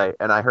gameplay,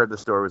 and I heard the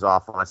story was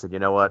awful, and I said, you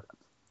know what?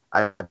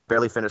 I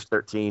barely finished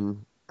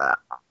 13.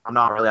 I'm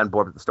not really on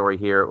board with the story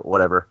here,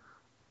 whatever.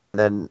 And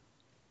then,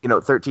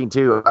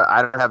 13-2,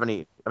 I don't have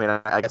any. I mean,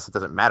 I guess it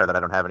doesn't matter that I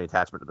don't have any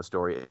attachment to the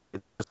story.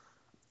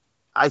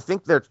 I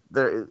think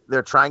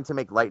they're trying to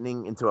make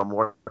Lightning into a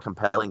more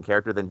compelling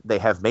character than they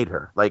have made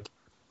her. Like,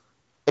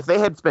 if they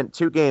had spent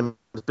 2 games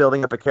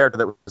building up a character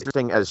that was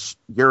interesting as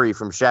Yuri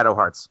from Shadow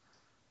Hearts,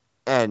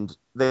 and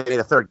they made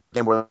a 3rd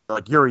game where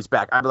like Yuri's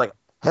back, I'd be like,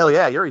 hell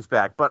yeah, Yuri's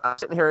back. But I'm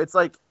sitting here, it's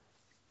like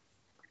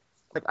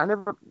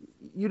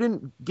you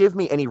didn't give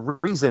me any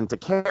reason to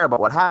care about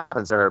what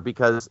happens to her,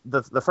 because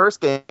the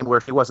first game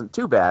where she wasn't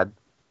too bad,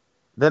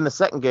 then the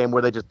second game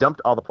where they just dumped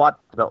all the plot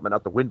development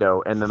out the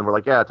window, and then we're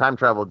like, yeah, time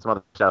travel and some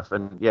other stuff,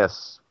 and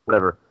yes,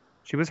 whatever.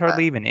 She was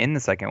hardly even in the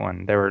second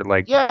one. They were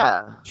like,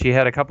 yeah, she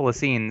had a couple of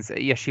scenes.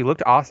 Yeah, she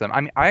looked awesome. I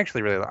mean, I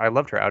actually I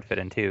loved her outfit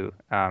in 2.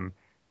 No,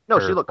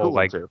 she looked cool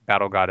like too.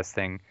 Battle Goddess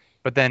thing.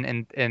 But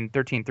then in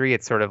 13-3,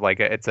 it's sort of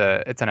like it's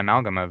an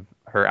amalgam of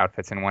her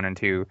outfits in 1 and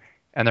 2.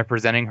 And they're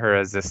presenting her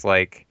as this,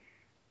 like,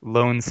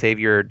 lone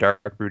savior,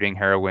 dark brooding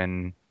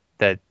heroine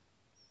that,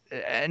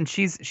 and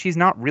she's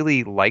not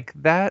really like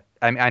that.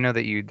 I mean, I know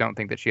that you don't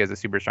think that she has a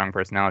super strong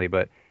personality,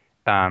 but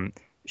um,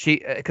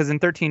 because in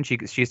 13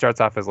 she starts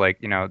off as like,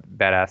 badass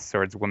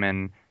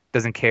swordswoman,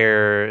 doesn't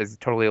care, is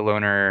totally a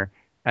loner,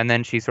 and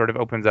then she sort of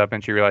opens up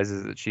and she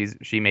realizes that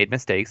she made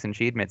mistakes and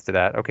she admits to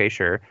that. Okay,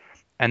 sure.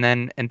 And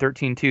then in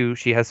 13:2,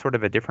 she has sort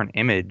of a different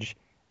image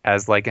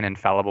as like an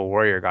infallible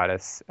warrior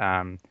goddess.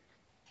 And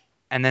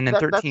then in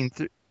That's 13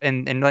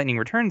 in Lightning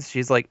Returns,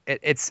 she's like,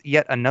 it's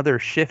yet another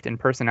shift in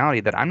personality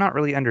that I'm not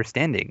really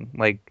understanding.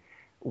 Like,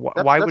 why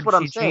that's would what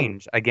I'm she saying.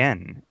 change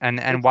again? And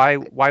It's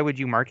why would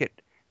you market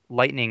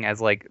Lightning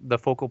as like the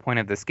focal point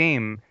of this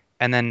game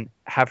and then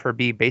have her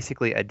be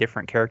basically a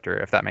different character,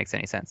 if that makes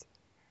any sense?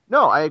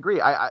 No, I agree.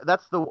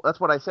 That's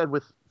what I said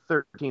with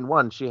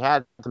 13:1. She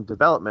had some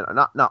development,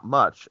 not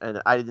much, and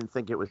I didn't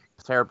think it was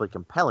terribly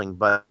compelling.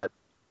 But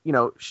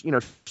she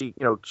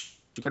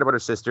cared about her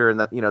sister, and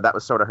that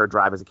was sort of her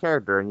drive as a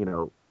character,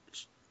 and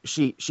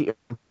she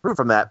improved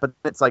from that. But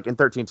it's like in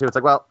 13:2, it's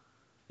like, well,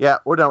 yeah,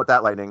 we're done with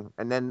that Lightning,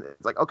 and then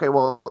it's like, okay,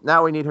 well,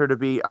 now we need her to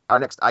be our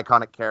next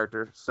iconic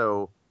character,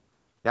 so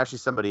now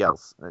she's somebody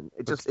else, and Let's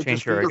it just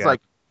change her feels again.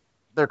 like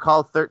they're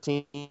called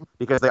 13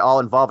 because they all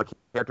involve a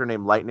character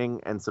named Lightning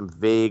and some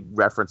vague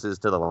references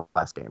to the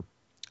last game.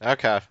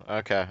 Okay,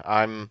 okay.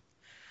 I'm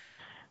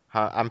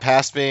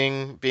past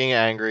being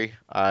angry.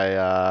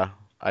 I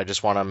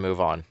just want to move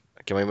on.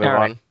 Can we move All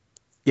right. on?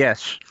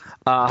 Yes.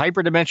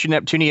 Hyperdimension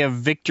Neptunia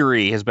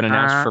Victory has been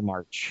announced for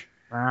March.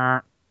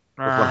 With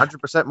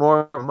 100%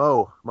 more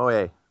Moe.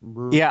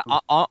 Yeah,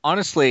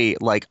 honestly,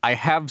 like I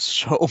have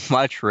so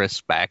much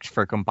respect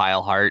for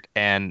Compile Heart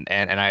and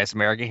IS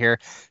America here,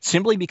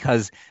 simply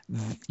because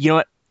you know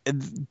what,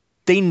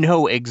 they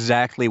know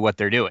exactly what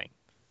they're doing.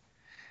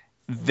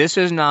 This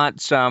is not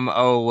some,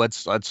 oh,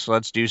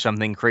 let's do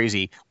something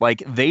crazy.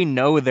 Like they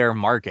know their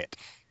market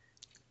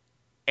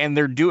and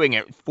they're doing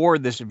it for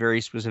this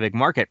very specific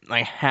market.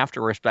 I have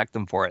to respect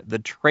them for it. The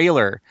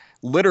trailer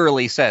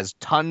literally says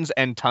tons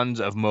and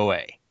tons of Moe.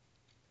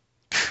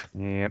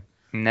 Yep.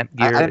 I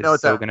Netgear didn't know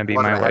is what so that going to be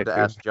was, my and I had to waifu.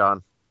 ask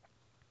John.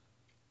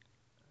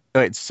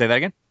 Wait, say that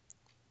again?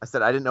 I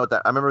said I didn't know what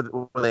that. I remember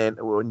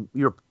when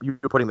you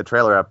were putting the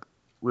trailer up,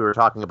 we were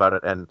talking about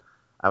it, and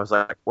I was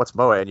like, "What's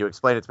Moe?" And you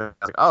explained it to me.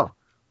 I was like, "Oh,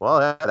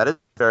 well, yeah, that is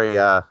very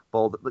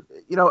bold." But,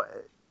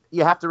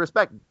 you have to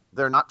respect.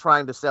 They're not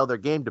trying to sell their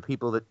game to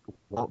people that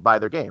won't buy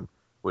their game,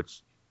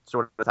 which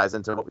sort of ties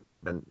into what we've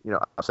been,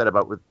 upset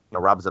about with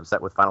Rob's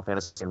upset with Final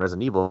Fantasy and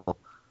Resident Evil.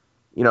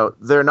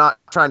 They're not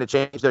trying to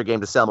change their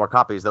game to sell more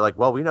copies. They're like,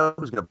 well, we know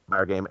who's going to buy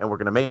our game, and we're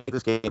going to make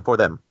this game for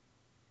them.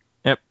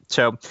 Yep.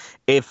 So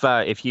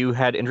if you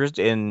had interest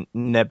in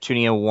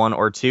Neptunia 1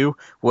 or 2,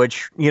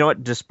 which you know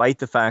what, despite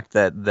the fact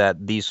that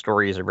these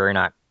stories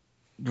are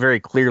very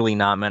clearly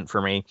not meant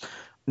for me,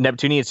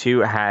 Neptunia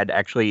 2 had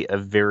actually a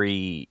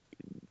very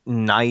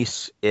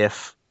nice,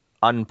 if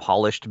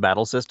unpolished,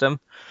 battle system.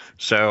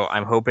 So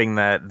I'm hoping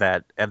that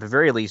at the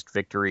very least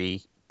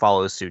Victory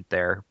follows suit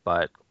there,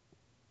 but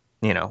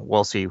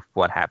we'll see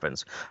what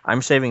happens.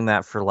 I'm saving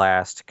that for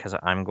last because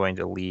I'm going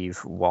to leave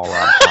while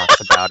Rob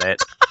talks about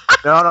it.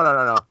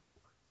 No.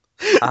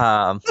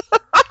 Um,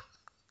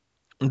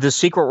 the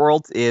Secret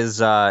World is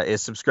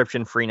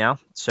subscription free now,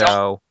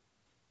 so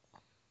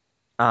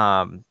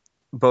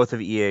both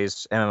of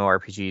EA's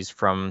MMORPGs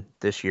from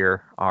this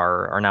year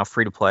are now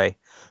free to play.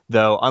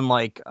 Though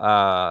unlike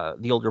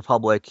the Old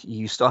Republic,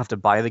 you still have to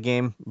buy the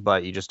game,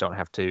 but you just don't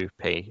have to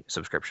pay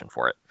subscription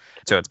for it.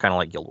 So it's kind of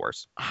like Guild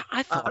Wars. I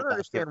I thought don't about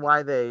understand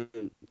why they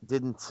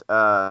didn't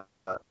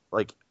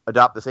like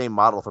adopt the same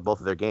model for both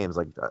of their games.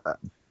 Like,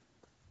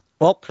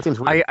 Well, it seems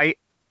weird.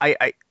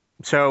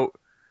 So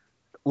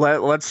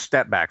let's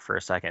step back for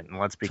a second and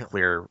let's be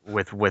clear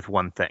with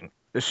one thing.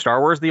 Star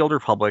Wars: The Old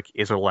Republic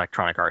is an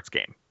Electronic Arts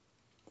game.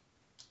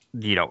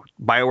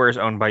 BioWare is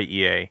owned by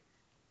EA.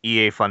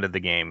 EA funded the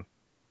game.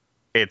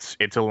 It's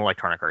an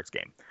Electronic Arts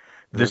game.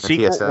 The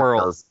Secret TSL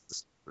World,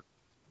 is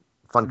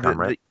Funcom,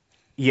 right?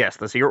 yes,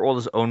 the Secret World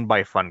is owned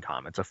by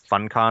Funcom. It's a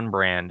Funcom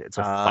brand. It's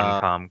a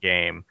Funcom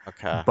game,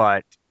 okay.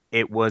 but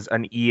it was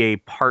an EA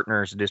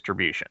Partners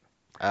distribution.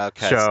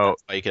 Okay, So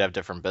that's why you could have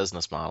different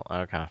business model.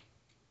 Okay.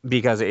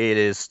 because it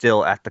is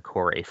still at the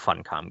core a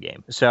Funcom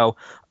game. So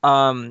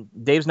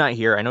Dave's not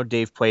here. I know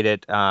Dave played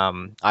it.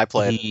 I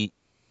played.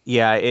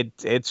 Yeah,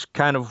 it's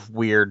kind of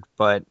weird,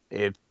 but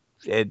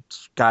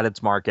it's got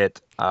its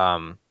market.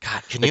 God,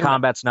 can The you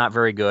combat's not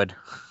very good.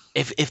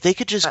 if they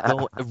could just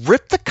go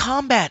rip the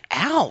combat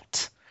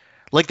out?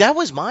 Like that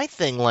was my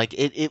thing. Like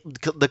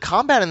the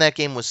combat in that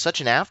game was such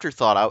an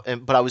afterthought.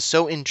 But I was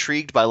so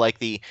intrigued by like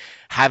the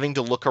having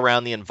to look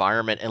around the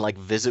environment and like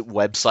visit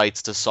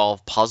websites to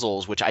solve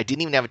puzzles, which I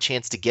didn't even have a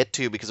chance to get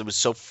to because it was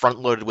so front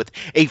loaded with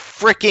a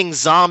freaking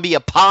zombie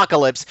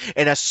apocalypse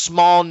in a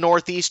small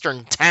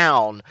northeastern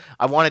town.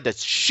 I wanted to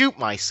shoot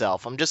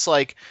myself. I'm just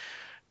like,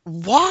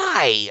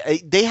 why?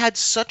 They had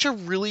such a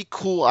really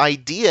cool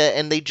idea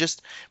and they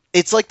just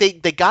it's like they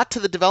got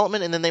to the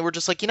development and then they were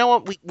just like, you know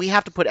what, we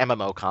have to put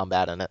MMO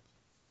combat in it.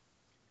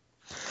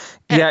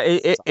 Yeah,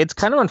 it's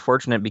kind of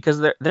unfortunate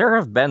because there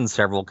have been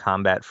several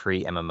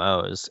combat-free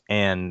MMOs,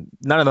 and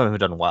none of them have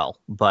done well,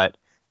 but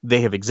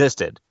they have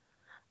existed.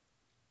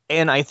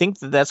 And I think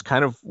that's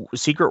kind of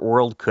Secret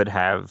World could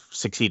have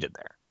succeeded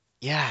there.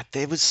 Yeah,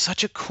 it was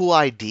such a cool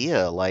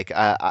idea. Like,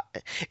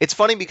 it's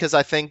funny because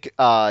I think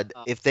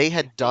if they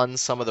had done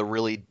some of the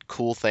really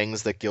cool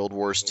things that Guild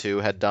Wars 2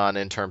 had done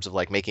in terms of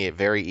like making it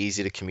very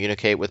easy to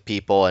communicate with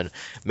people and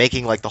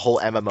making like the whole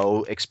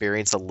MMO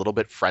experience a little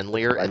bit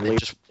friendlier, and then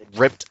just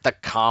ripped the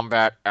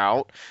combat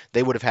out,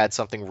 they would have had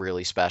something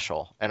really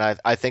special. And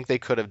I think they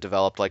could have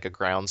developed like a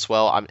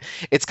groundswell.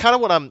 It's kind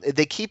of what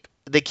they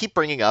keep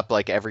bringing up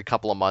like every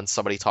couple of months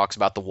somebody talks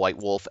about the White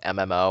Wolf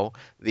MMO,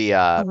 the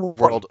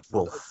World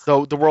Wolf.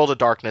 the World of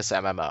Darkness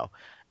MMO.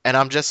 And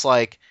I'm just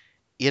like,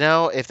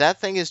 if that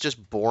thing is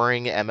just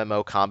boring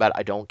MMO combat,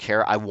 I don't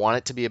care. I want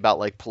it to be about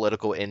like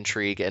political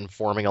intrigue and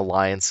forming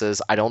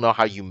alliances. I don't know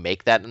how you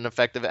make that an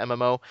effective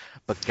MMO,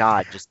 but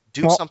God, just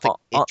do Well, something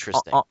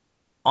interesting.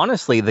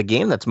 honestly, the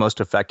game that's most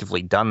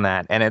effectively done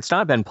that, and it's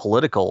not been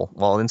political,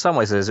 well, in some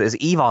ways, is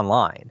EVE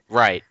Online.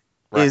 Right.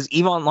 Is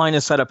EVE Online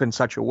is set up in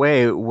such a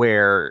way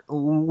where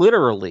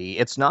literally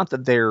it's not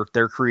that they're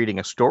creating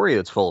a story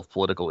that's full of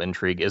political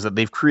intrigue, is that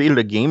they've created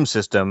a game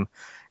system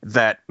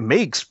that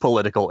makes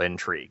political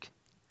intrigue.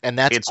 And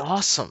that's It's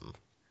awesome.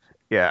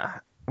 Yeah,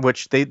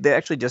 which they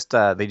actually just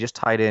they just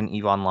tied in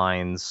EVE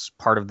Online's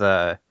part of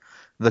the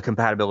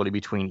compatibility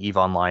between EVE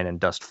Online and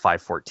Dust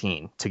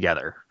 514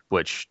 together,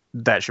 which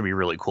that should be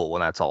really cool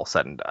when that's all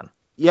said and done.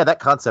 Yeah, that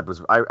concept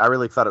was. I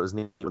really thought it was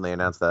neat when they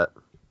announced that.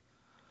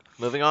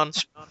 Moving on.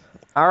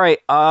 All right,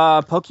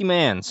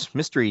 Pokemon's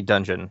Mystery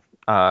Dungeon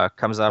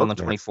comes out on the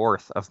Pokemon.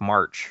 24th of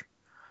March.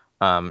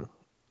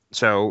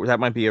 So that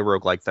might be a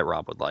roguelike that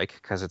Rob would like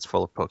because it's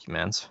full of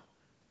Pokemons.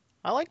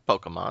 I like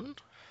Pokemon.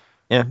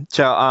 Yeah.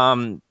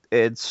 So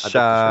it's I'd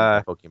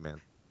love to show you Pokemon.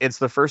 it's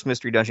the first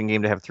Mystery Dungeon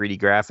game to have 3D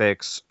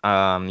graphics.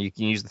 You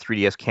can use the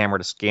 3DS camera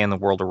to scan the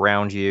world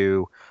around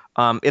you.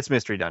 It's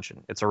Mystery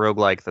Dungeon. It's a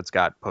roguelike that's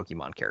got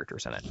Pokemon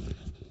characters in it.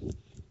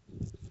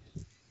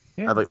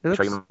 Yeah, I'd like it to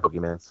show looks, you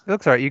Pokemon. it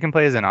looks alright. You can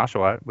play as an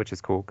Oshawott, which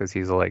is cool because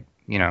he's like,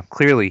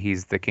 clearly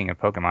he's the king of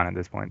Pokemon at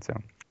this point. So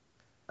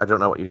I don't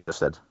know what you just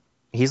said.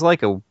 He's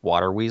like a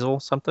water weasel,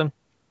 something.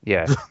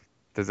 yeah,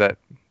 does that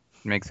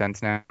make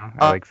sense now?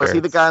 I like Was he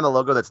the ferrets. guy on the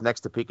logo that's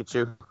next to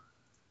Pikachu?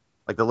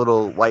 Like the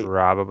little white.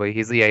 Probably.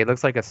 He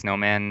looks like a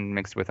snowman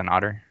mixed with an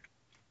otter.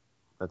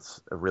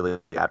 That's a really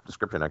apt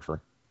description, actually.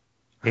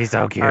 He's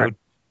so cute. All right.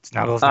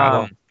 Snuggle,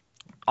 snuggle.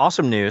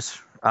 Awesome news.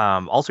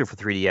 Also for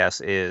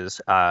 3DS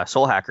is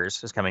Soul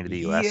Hackers is coming to the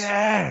US.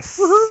 Yes.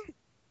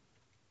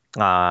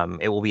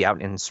 It will be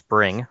out in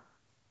spring.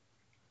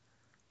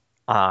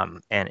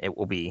 And it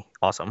will be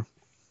awesome.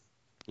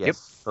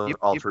 Yes, those are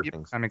all true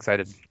things. I'm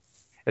excited.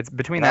 It's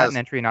between It that has- and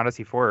Entry and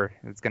Odyssey 4.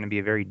 It's going to be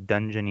a very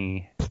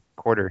dungeony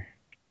quarter.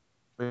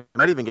 We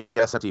might even get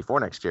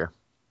SMT4 next year,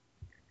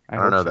 I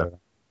don't hope know, so. though.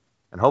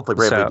 And hopefully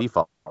Bravely So-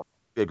 Default.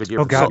 Be a good year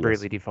Oh for God, Souls.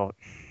 Bravely Default.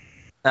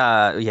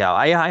 Yeah,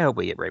 I hope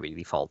we get Bravely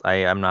Default.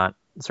 I'm not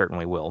certain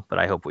we will, but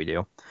I hope we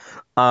do.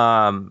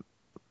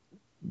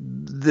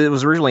 It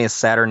was originally a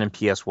Saturn and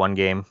PS1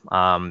 game.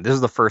 This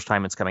is the first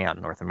time it's coming out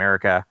in North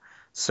America.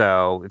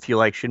 So if you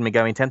like Shin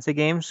Megami Tensei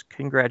games,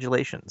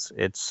 congratulations.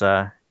 It's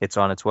on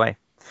its way.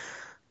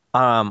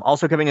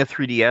 Also coming to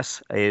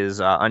 3DS is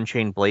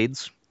Unchained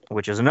Blades,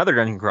 which is another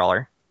dungeon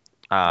crawler.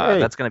 Hey.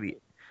 That's gonna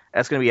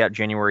be out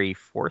January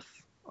 4th.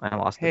 I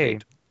lost the Hey,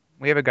 date.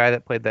 we have a guy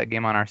that played that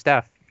game on our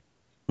staff.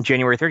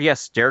 January 3rd.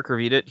 Yes, Derek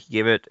reviewed it. He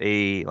gave it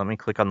a. Let me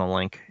click on the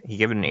link. He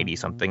gave it an 80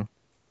 something.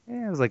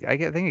 Yeah, it was like I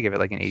think I gave it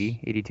like an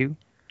 80, 82.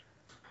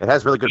 It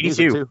has really good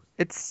music, 82. too.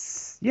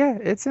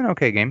 It's an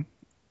okay game.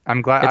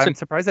 I'm glad. It's I'm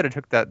surprised that it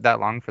took that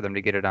long for them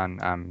to get it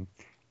on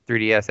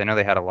 3DS. I know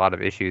they had a lot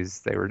of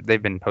issues.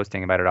 They've been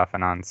posting about it off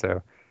and on.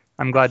 So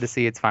I'm glad to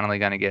see it's finally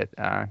going to get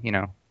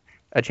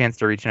a chance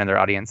to reach another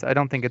audience. I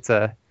don't think it's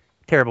a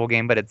terrible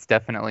game, but it's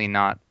definitely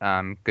not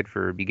good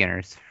for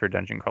beginners for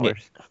dungeon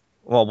crawlers.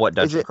 Well, what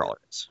dungeon it- crawler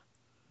is?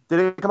 Did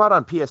it come out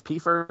on PSP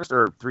first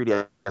or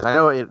 3DS? I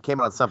know it came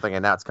out on something,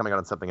 and now it's coming out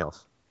on something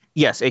else.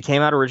 Yes, it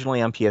came out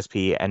originally on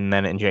PSP, and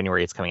then in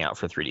January it's coming out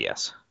for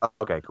 3DS. Oh,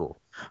 okay, cool.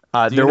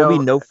 Do There you will be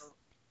know- no.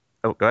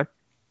 Oh, go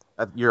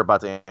ahead. You're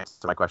about to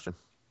answer my question.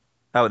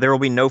 Oh, there will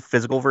be no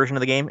physical version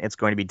of the game. It's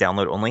going to be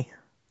download only.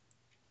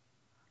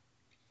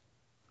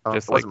 Oh,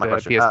 Just that like wasn't my the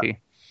question. PSP.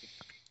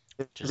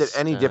 Is it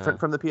any different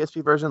from the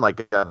PSP version?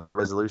 Like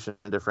resolution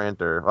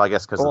different, or well, I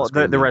guess because Well, of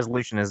the, the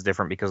resolution is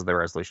different because of the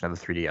resolution of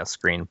the 3DS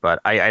screen, but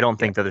I don't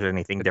think that there's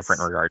anything different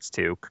in It's- regards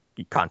to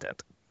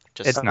content.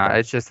 Just It's not.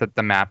 It's just that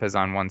the map is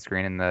on one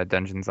screen and the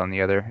dungeons on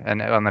the other.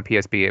 And on the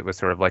PSP, it was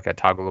sort of like a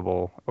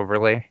toggleable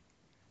overlay.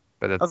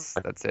 But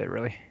that's it,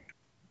 really.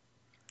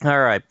 All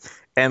right.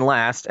 And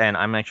last, and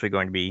I'm actually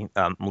going to be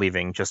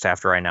leaving just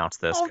after I announce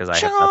this Oh, because I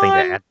have nothing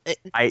to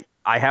John! add.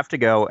 I have to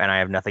go, and I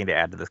have nothing to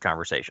add to this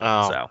conversation.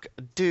 Oh, So,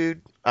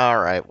 dude. All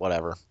right,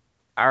 whatever.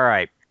 all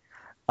right.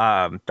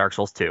 Dark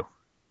Souls 2.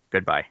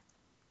 Goodbye.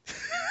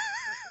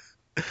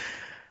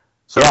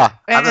 So, Yeah.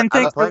 I've been And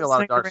thanks for playing a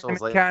lot of listening to Dark Random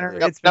Souls lately. Encounter.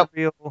 Yep, It's been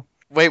yep. real.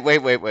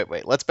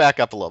 Wait. Let's back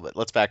up a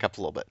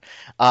little bit.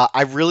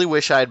 I really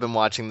wish I had been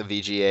watching the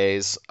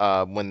VGAs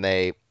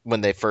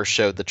when they first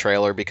showed the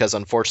trailer, because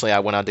unfortunately I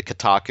went on to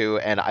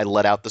Kotaku and I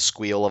let out the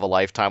squeal of a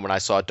lifetime when I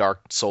saw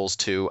Dark Souls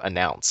 2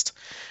 announced.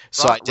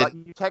 So I did.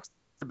 You texted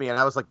me, and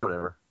I was like,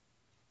 whatever.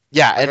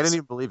 Yeah, Like, I and didn't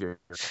even believe you.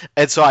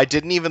 so I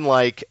didn't even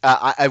like.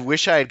 I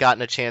wish I had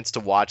gotten a chance to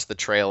watch the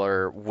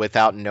trailer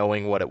without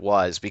knowing what it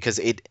was, because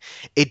it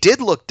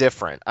did look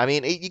different. I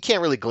mean, you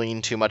can't really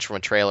glean too much from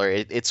a trailer.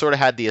 It sort of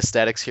had the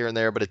aesthetics here and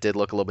there, but it did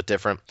look a little bit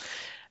different.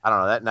 I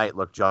don't know. That night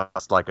looked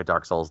just like a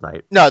Dark Souls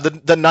night. No,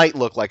 the knight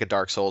looked like a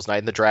Dark Souls knight,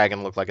 and the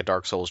dragon looked like a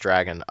Dark Souls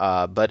dragon.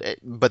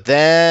 But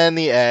then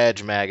the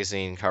Edge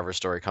magazine cover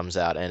story comes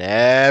out, and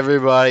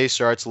everybody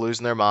starts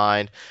losing their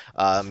mind.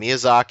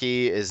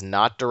 Miyazaki is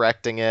not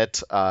directing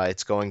it.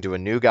 It's going to a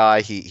new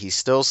guy. He's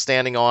still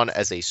standing on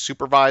as a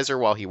supervisor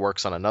while he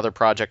works on another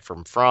project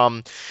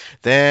from.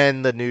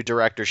 Then the new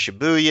director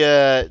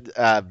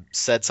Shibuya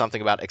said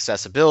something about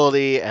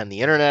accessibility, and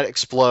the internet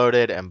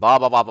exploded, and blah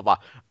blah blah blah blah.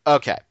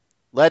 Okay.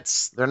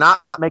 They're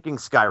not making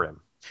Skyrim.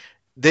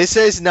 This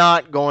is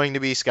not going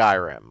to be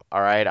Skyrim. All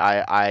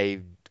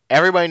right.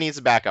 Everybody needs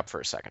to back up for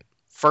a second.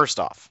 First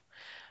off,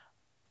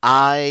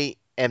 I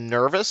am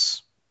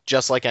nervous,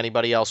 just like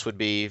anybody else would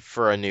be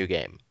for a new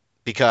game.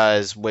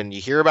 Because when you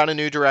hear about a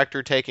new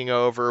director taking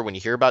over, when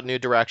you hear about new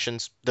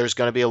directions, there's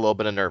going to be a little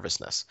bit of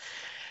nervousness.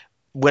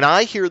 When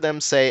I hear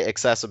them say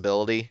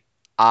accessibility,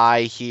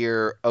 I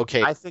hear,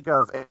 okay. I think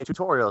of a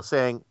tutorial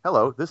saying,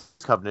 hello, this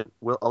covenant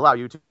will allow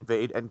you to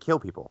invade and kill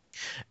people.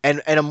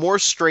 And a more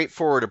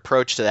straightforward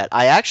approach to that.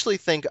 I actually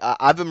think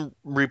I've been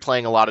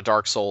replaying a lot of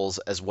Dark Souls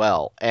as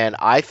well, and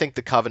I think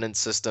the covenant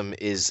system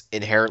is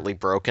inherently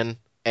broken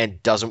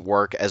and doesn't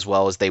work as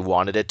well as they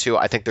wanted it to.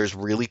 I think there's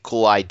really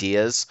cool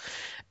ideas,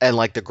 and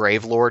like the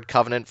Gravelord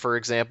Covenant, for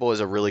example, is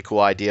a really cool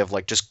idea of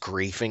like just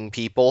griefing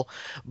people,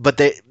 but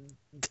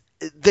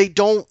they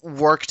don't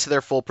work to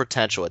their full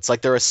potential. It's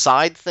like they're a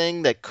side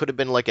thing that could have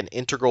been like an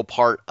integral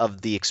part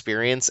of the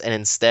experience, and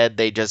instead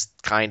they just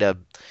kind of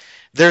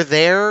they're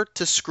there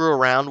to screw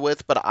around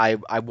with, but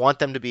I want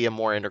them to be a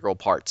more integral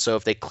part. So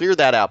if they clear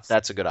that out,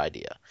 that's a good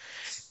idea.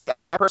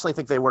 I personally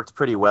think they worked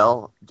pretty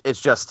well.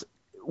 It's just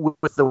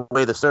with the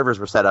way the servers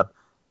were set up,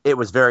 it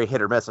was very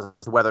hit or miss as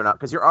to whether or not,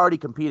 because you're already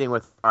competing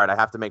with, all right, I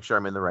have to make sure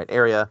I'm in the right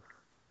area.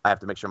 I have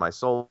to make sure my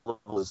soul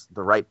is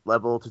the right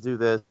level to do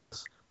this.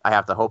 I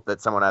have to hope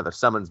that someone either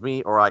summons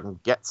me or I can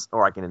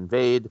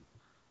invade.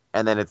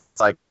 And then it's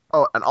like,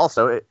 oh, and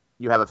also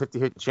you have a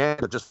 50-50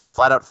 chance of just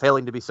flat out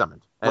failing to be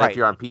summoned. And Right. if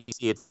you're on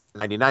PC, it's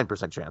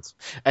 99% chance.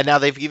 And now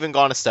they've even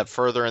gone a step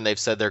further, and they've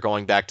said they're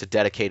going back to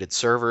dedicated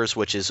servers,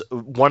 which is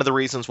one of the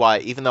reasons why,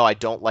 even though I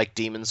don't like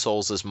Demon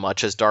Souls as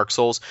much as Dark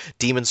Souls,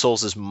 Demon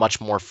Souls is much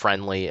more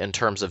friendly in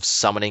terms of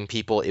summoning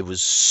people. It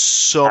was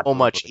so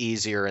much Absolutely.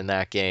 easier in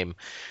that game.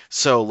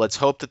 So let's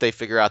hope that they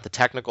figure out the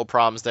technical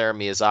problems there.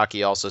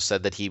 Miyazaki also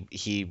said that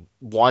he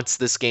wants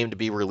this game to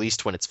be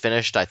released when it's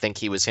finished. I think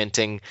he was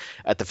hinting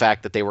at the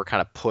fact that they were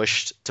kind of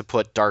pushed to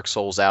put Dark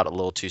Souls out a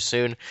little too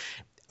soon.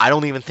 I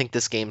don't even think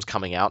this game's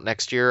coming out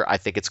next year. I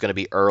think it's going to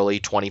be early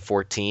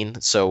 2014.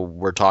 So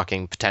we're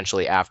talking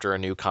potentially after a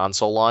new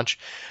console launch.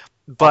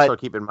 But Also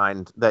keep in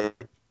mind that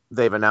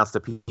they've announced a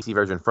PC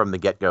version from the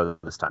get-go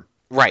this time.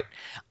 right.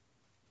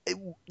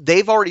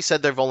 They've already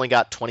said they've only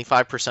got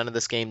 25% of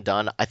this game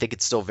done. I think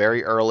it's still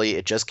very early.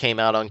 It just came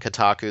out on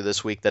Kotaku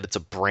this week that it's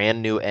a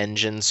brand new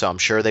engine, so I'm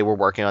sure they were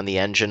working on the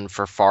engine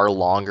for far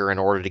longer in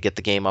order to get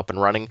the game up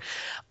and running.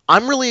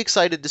 I'm really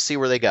excited to see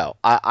where they go.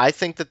 I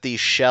think that the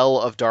shell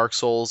of Dark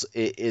Souls,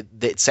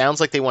 it sounds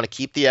like they want to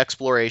keep the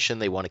exploration,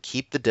 they want to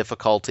keep the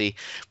difficulty.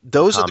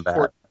 Those are the Combat.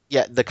 core.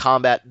 Yeah, the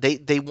combat.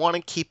 They want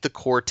to keep the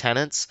core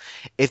tenets.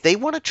 If they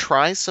want to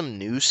try some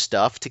new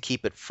stuff to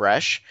keep it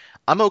fresh,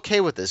 I'm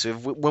okay with this.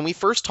 When we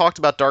first talked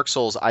about Dark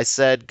Souls, I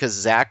said, because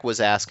Zach was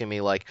asking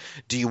me like,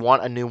 "Do you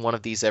want a new one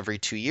of these every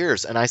 2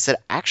 years?" And I said,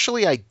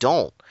 "Actually, I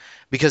don't."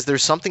 Because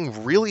there's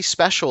something really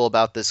special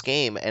about this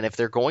game, and if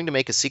they're going to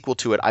make a sequel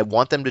to it, I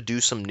want them to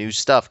do some new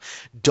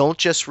stuff. Don't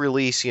just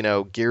release,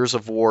 Gears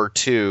of War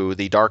 2,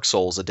 the Dark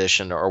Souls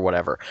edition or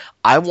whatever.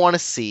 I want to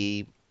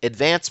see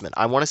advancement.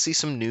 I want to see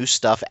some new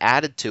stuff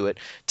added to it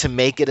to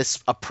make it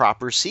a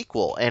proper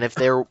sequel. And if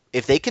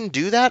they can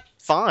do that,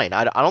 fine.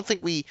 I don't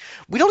think we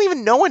don't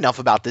even know enough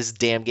about this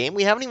damn game.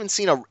 We haven't even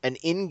seen an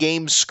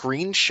in-game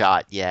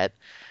screenshot yet.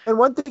 And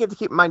one thing you have to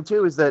keep in mind,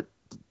 too, is that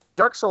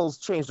Dark Souls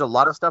changed a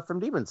lot of stuff from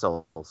Demon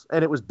Souls,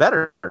 and it was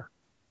better.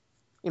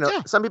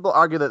 Yeah. Some people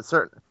argue that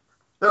there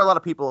are a lot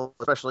of people,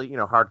 especially,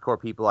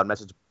 hardcore people on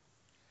message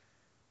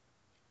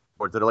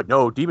boards that are like,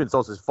 no, Demon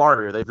Souls is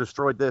far. They've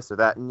destroyed this or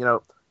that.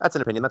 And, that's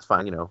an opinion. That's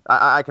fine.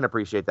 I can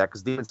appreciate that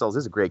because Demon Souls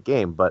is a great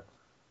game, but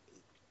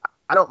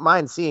I don't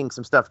mind seeing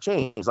some stuff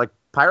change. Like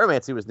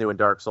Pyromancy was new in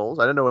Dark Souls.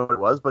 I didn't know what it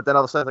was, but then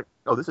all of a sudden, like,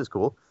 oh, this is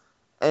cool.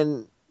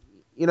 And,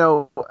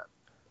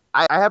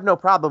 I have no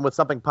problem with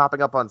something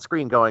popping up on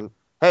screen going,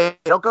 hey,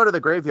 don't go to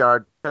the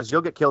graveyard because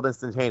you'll get killed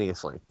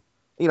instantaneously.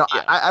 Yeah.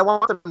 I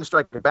want them to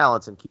strike a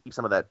balance and keep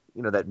some of that,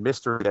 that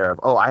mystery there of,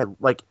 oh, I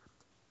like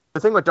the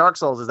thing with Dark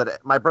Souls is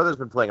that my brother's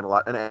been playing it a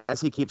lot, and as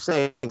he keeps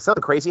saying,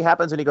 something crazy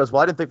happens, and he goes,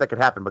 "Well, I didn't think that could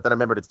happen, but then I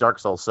remembered it's Dark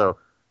Souls, so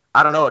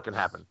I don't know what can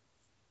happen."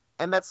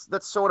 And that's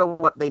sort of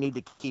what they need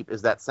to keep,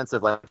 is that sense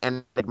of like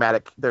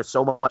enigmatic. There's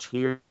so much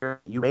here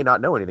you may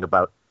not know anything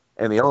about,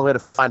 and the only way to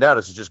find out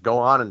is to just go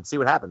on and see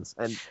what happens.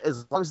 And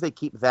as long as they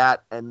keep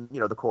that, and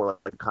the core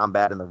like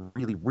combat and the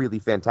really really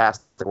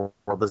fantastic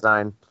world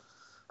design,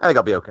 I think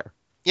I'll be okay.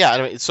 Yeah,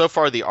 I mean, so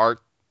far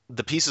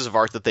the pieces of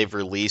art that they've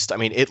released, I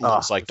mean, it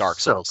looks like Dark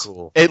Souls. So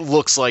cool. It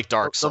looks like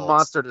Dark Souls. The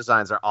monster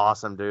designs are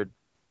awesome, dude.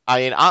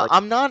 I mean,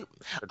 I'm not.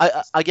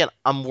 Again,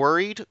 I'm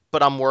worried,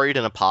 but I'm worried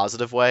in a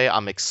positive way.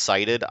 I'm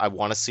excited. I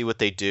want to see what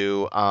they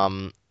do.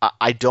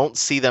 I don't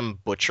see them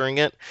butchering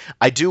it.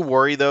 I do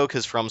worry though,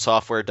 because From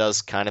Software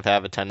does kind of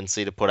have a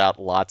tendency to put out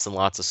lots and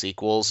lots of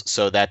sequels,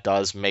 so that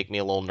does make me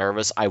a little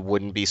nervous. I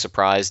wouldn't be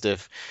surprised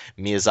if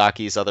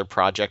Miyazaki's other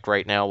project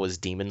right now was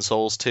Demon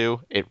Souls 2.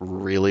 It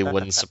really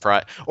wouldn't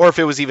surprise, or if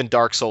it was even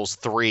Dark Souls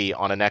 3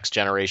 on a next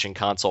generation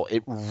console.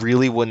 It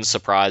really wouldn't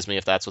surprise me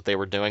if that's what they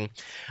were doing.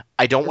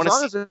 I don't want to. As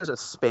long as there's a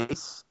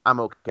space, I'm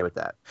okay with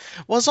that.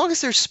 Well, as long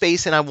as there's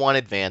space and I want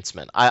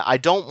advancement. I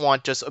don't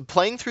want just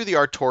playing through the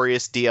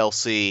Artorias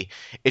DLC.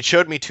 It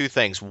showed me two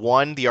things.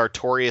 One, the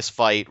Artorias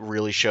fight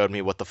really showed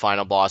me what the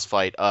final boss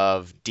fight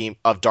of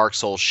Dark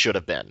Souls should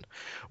have been.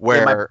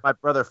 Where my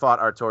brother fought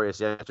Artorias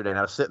yesterday, and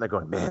I was sitting there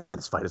going, "Man,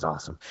 this fight is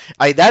awesome."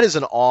 That is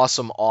an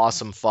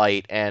awesome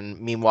fight.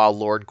 And meanwhile,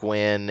 Lord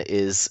Gwyn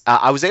is.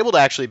 I was able to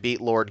actually beat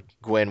Lord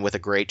Gwyn with a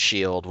great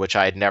shield, which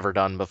I had never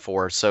done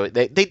before. So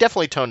they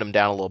definitely toned him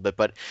down a little bit,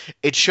 but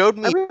it showed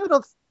me.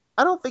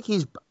 I don't think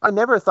he's. I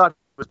never thought he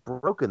was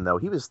broken though.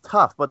 He was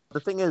tough, but the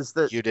thing is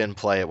that You didn't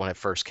play it when it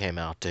first came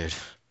out, dude.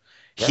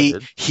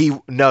 Yeah,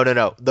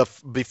 No.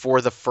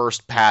 Before the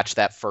first patch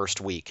that first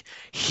week,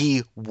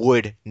 he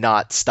would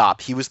not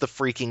stop. He was the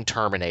freaking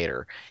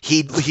Terminator.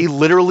 He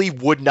literally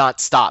would not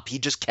stop. He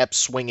just kept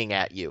swinging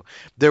at you.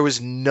 There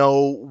was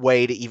no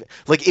way to even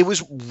like it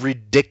was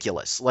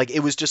ridiculous. Like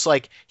it was just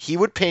like he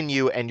would pin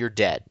you and you're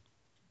dead.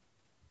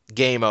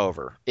 Game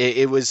over.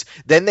 It was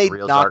then they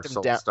real knocked Dark him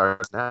Souls down.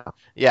 starts now.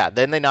 Yeah,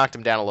 then they knocked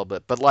him down a little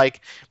bit. But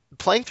like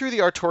playing through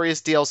the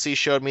Artorias DLC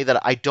showed me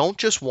that I don't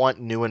just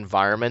want new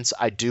environments,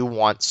 I do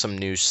want some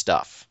new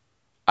stuff.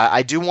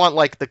 I do want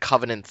like the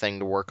Covenant thing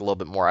to work a little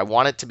bit more. I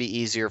want it to be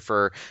easier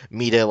for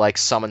me to like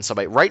summon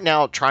somebody. Right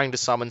now, trying to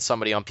summon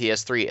somebody on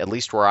PS3, at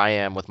least where I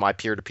am with my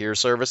peer-to-peer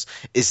service,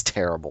 is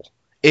terrible.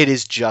 It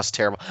is just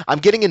terrible. I'm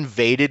getting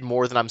invaded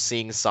more than I'm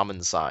seeing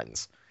summon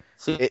signs.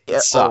 See,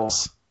 It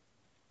sucks.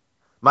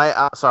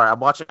 Sorry,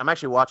 I'm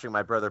actually watching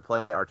my brother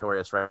play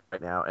Artorias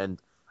right now, and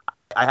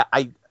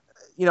I'm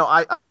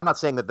not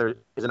saying that there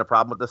isn't a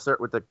problem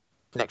with the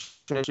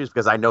connection issues,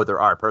 because I know there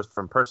are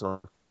from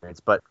personal experience,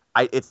 but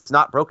it's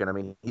not broken. I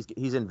mean,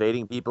 he's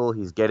invading people,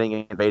 he's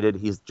getting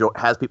invaded,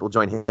 has people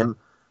join him,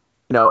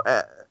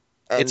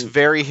 It's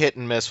very hit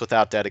and miss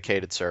without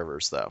dedicated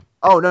servers, though.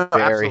 Oh no,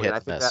 Very absolutely. hit I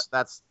and think miss.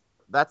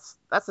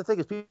 that's the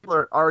thing, is people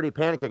are already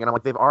panicking, and I'm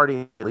like, they've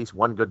already at least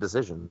one good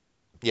decision.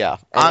 Yeah.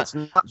 And it's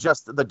not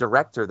just the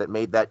director that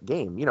made that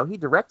game. He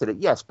directed it,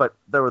 yes, but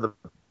there were the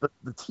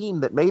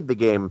team that made the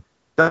game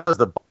does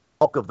the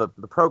bulk of the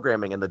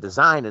programming and the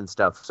design and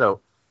stuff.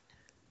 So,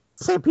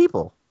 same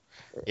people.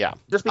 Yeah.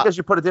 Just because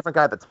you put a different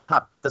guy at the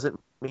top doesn't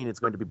mean it's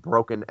going to be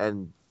broken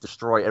and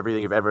destroy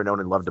everything you've ever known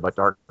and loved about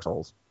Dark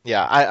Souls.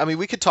 Yeah, I mean,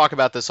 we could talk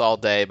about this all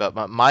day,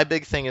 but my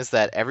big thing is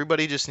that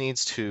everybody just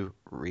needs to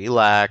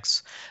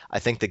relax. I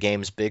think the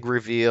game's big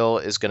reveal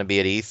is going to be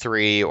at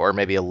E3 or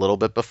maybe a little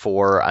bit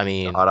before. I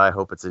mean, God, I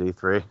hope it's at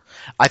E3.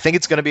 I think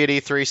it's going to be at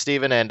E3,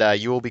 Steven, and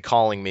you will be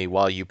calling me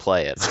while you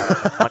play it.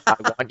 I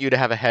want you to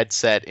have a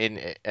headset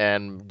in,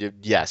 and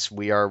yes,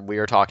 we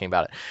are talking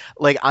about it.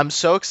 Like, I'm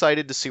so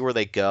excited to see where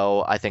they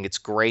go. I think it's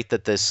great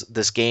that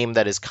this game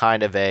that is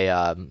kind of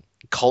a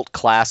cult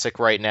classic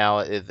right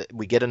now,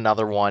 we get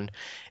another one.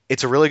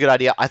 It's a really good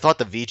idea. I thought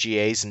the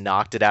VGAs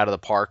knocked it out of the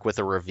park with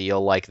a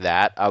reveal like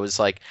that. I was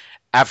like,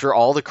 after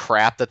all the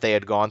crap that they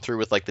had gone through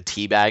with like the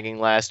teabagging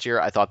last year,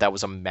 I thought that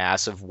was a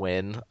massive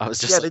win. I was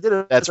just they did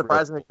a that's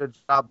surprisingly good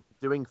job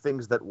doing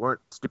things that weren't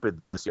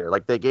stupid this year.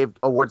 Like, they gave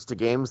awards to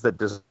games that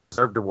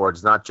deserved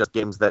awards, not just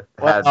games that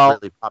had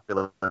really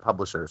popular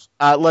publishers.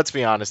 Let's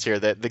be honest here.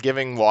 That the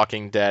giving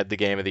Walking Dead the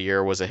game of the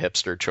year was a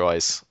hipster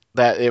choice.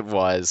 That it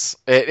was.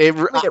 It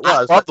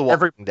was. I love the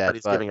Walking Dead.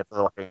 Everybody's giving it to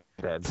the Walking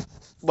Dead.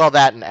 Well,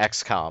 that and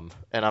XCOM,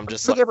 and I'm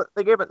just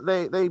they gave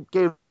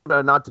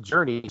a nod to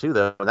Journey too,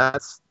 though.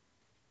 That's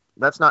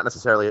not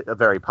necessarily a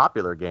very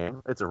popular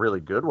game. It's a really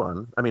good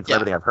one. I mean, from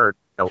everything I've heard,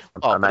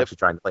 I'm actually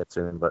trying to play it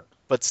soon.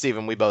 But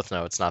Steven, we both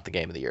know it's not the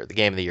game of the year. The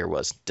game of the year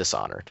was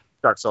Dishonored.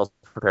 Dark Souls,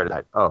 prepare to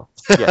die. Oh,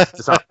 yes,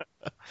 Dishonored.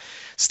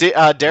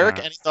 Derek,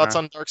 any thoughts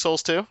on Dark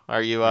Souls 2?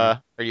 Are you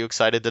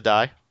excited to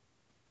die?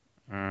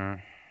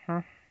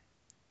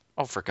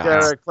 Oh, for God's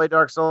sake. Derek, play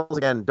Dark Souls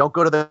again. Don't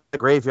go to the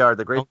graveyard.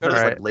 The graveyard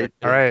is like late.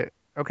 All right.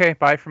 Okay,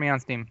 buy for me on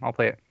Steam. I'll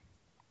play it.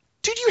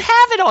 Dude, you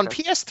have it on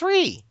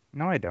PS3.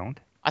 No, I don't.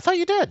 I thought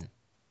you did.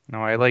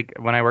 No,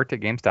 when I worked at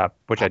GameStop,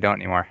 which I don't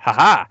anymore.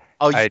 Haha!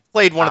 Oh, you I-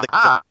 played one of the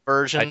Ah,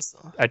 versions.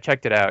 I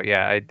checked it out.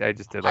 Yeah, I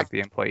just did like the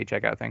employee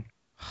checkout thing.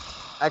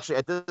 actually,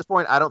 at this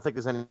point, I don't think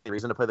there's any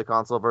reason to play the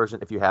console version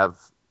if you have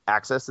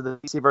access to the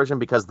PC version,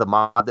 because the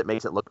mod that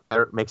makes it look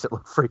better makes it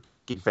look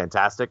freaking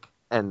fantastic,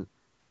 and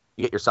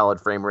you get your solid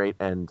frame rate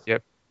and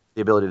Yep.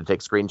 the ability to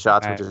take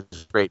screenshots, which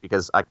is great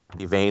because I can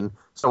be vain.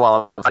 So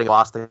while I'm fighting a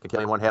boss that can kill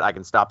me in one hit, I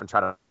can stop and try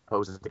to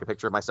pose and take a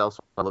picture of myself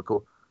so I look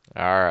cool.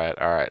 All right,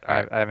 all right, all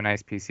right. I have a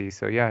nice PC,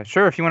 so yeah,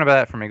 sure. If you want to buy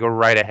that for me, go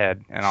right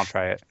ahead, and I'll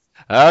try it.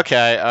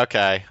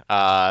 Okay.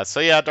 So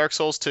yeah, Dark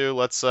Souls 2.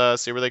 Let's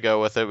see where they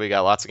go with it. We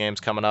got lots of games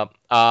coming up.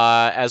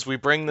 As we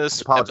bring I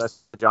this,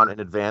 apologize to John in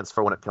advance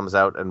for when it comes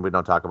out and we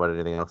don't talk about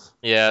anything else.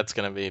 yeah, it's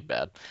gonna be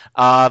bad.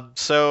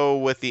 So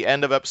with the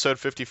end of episode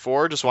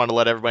 54, just wanted to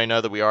let everybody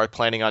know that we are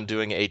planning on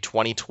doing a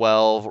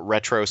 2012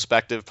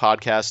 retrospective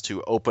podcast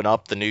to open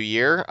up the new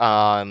year.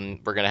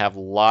 We're gonna have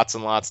lots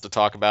and lots to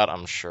talk about.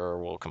 I'm sure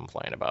we'll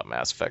complain about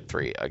Mass Effect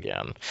 3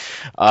 again.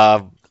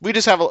 We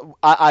just have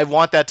I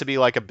want that to be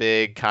like a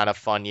big kind of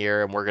fun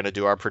year, and we're going to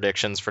do our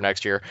predictions for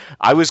next year.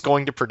 I was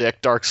going to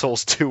predict Dark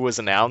Souls 2 was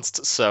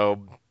announced,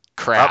 so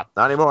crap.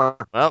 Oh, not anymore.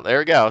 Well, there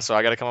we go. So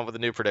I got to come up with a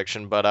new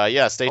prediction, but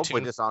yeah, stay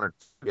Hopefully tuned. Dishonored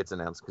gets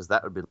announced, because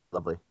that would be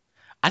lovely.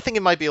 I think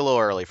it might be a little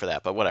early for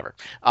that, but whatever.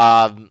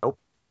 Nope.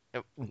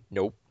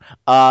 Nope.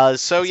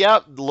 So yeah,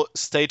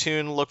 stay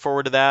tuned. Look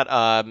forward to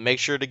that. Make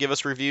sure to give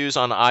us reviews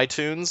on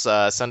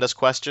iTunes. Send us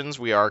questions.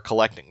 We are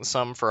collecting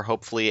some for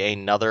hopefully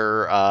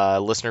another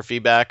listener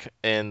feedback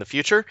in the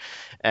future.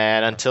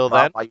 And until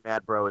then, Why you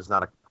mad, bro, is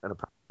not an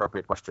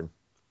appropriate question.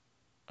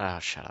 oh,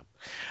 shut up.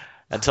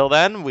 Until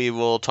then, we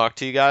will talk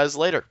to you guys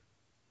later.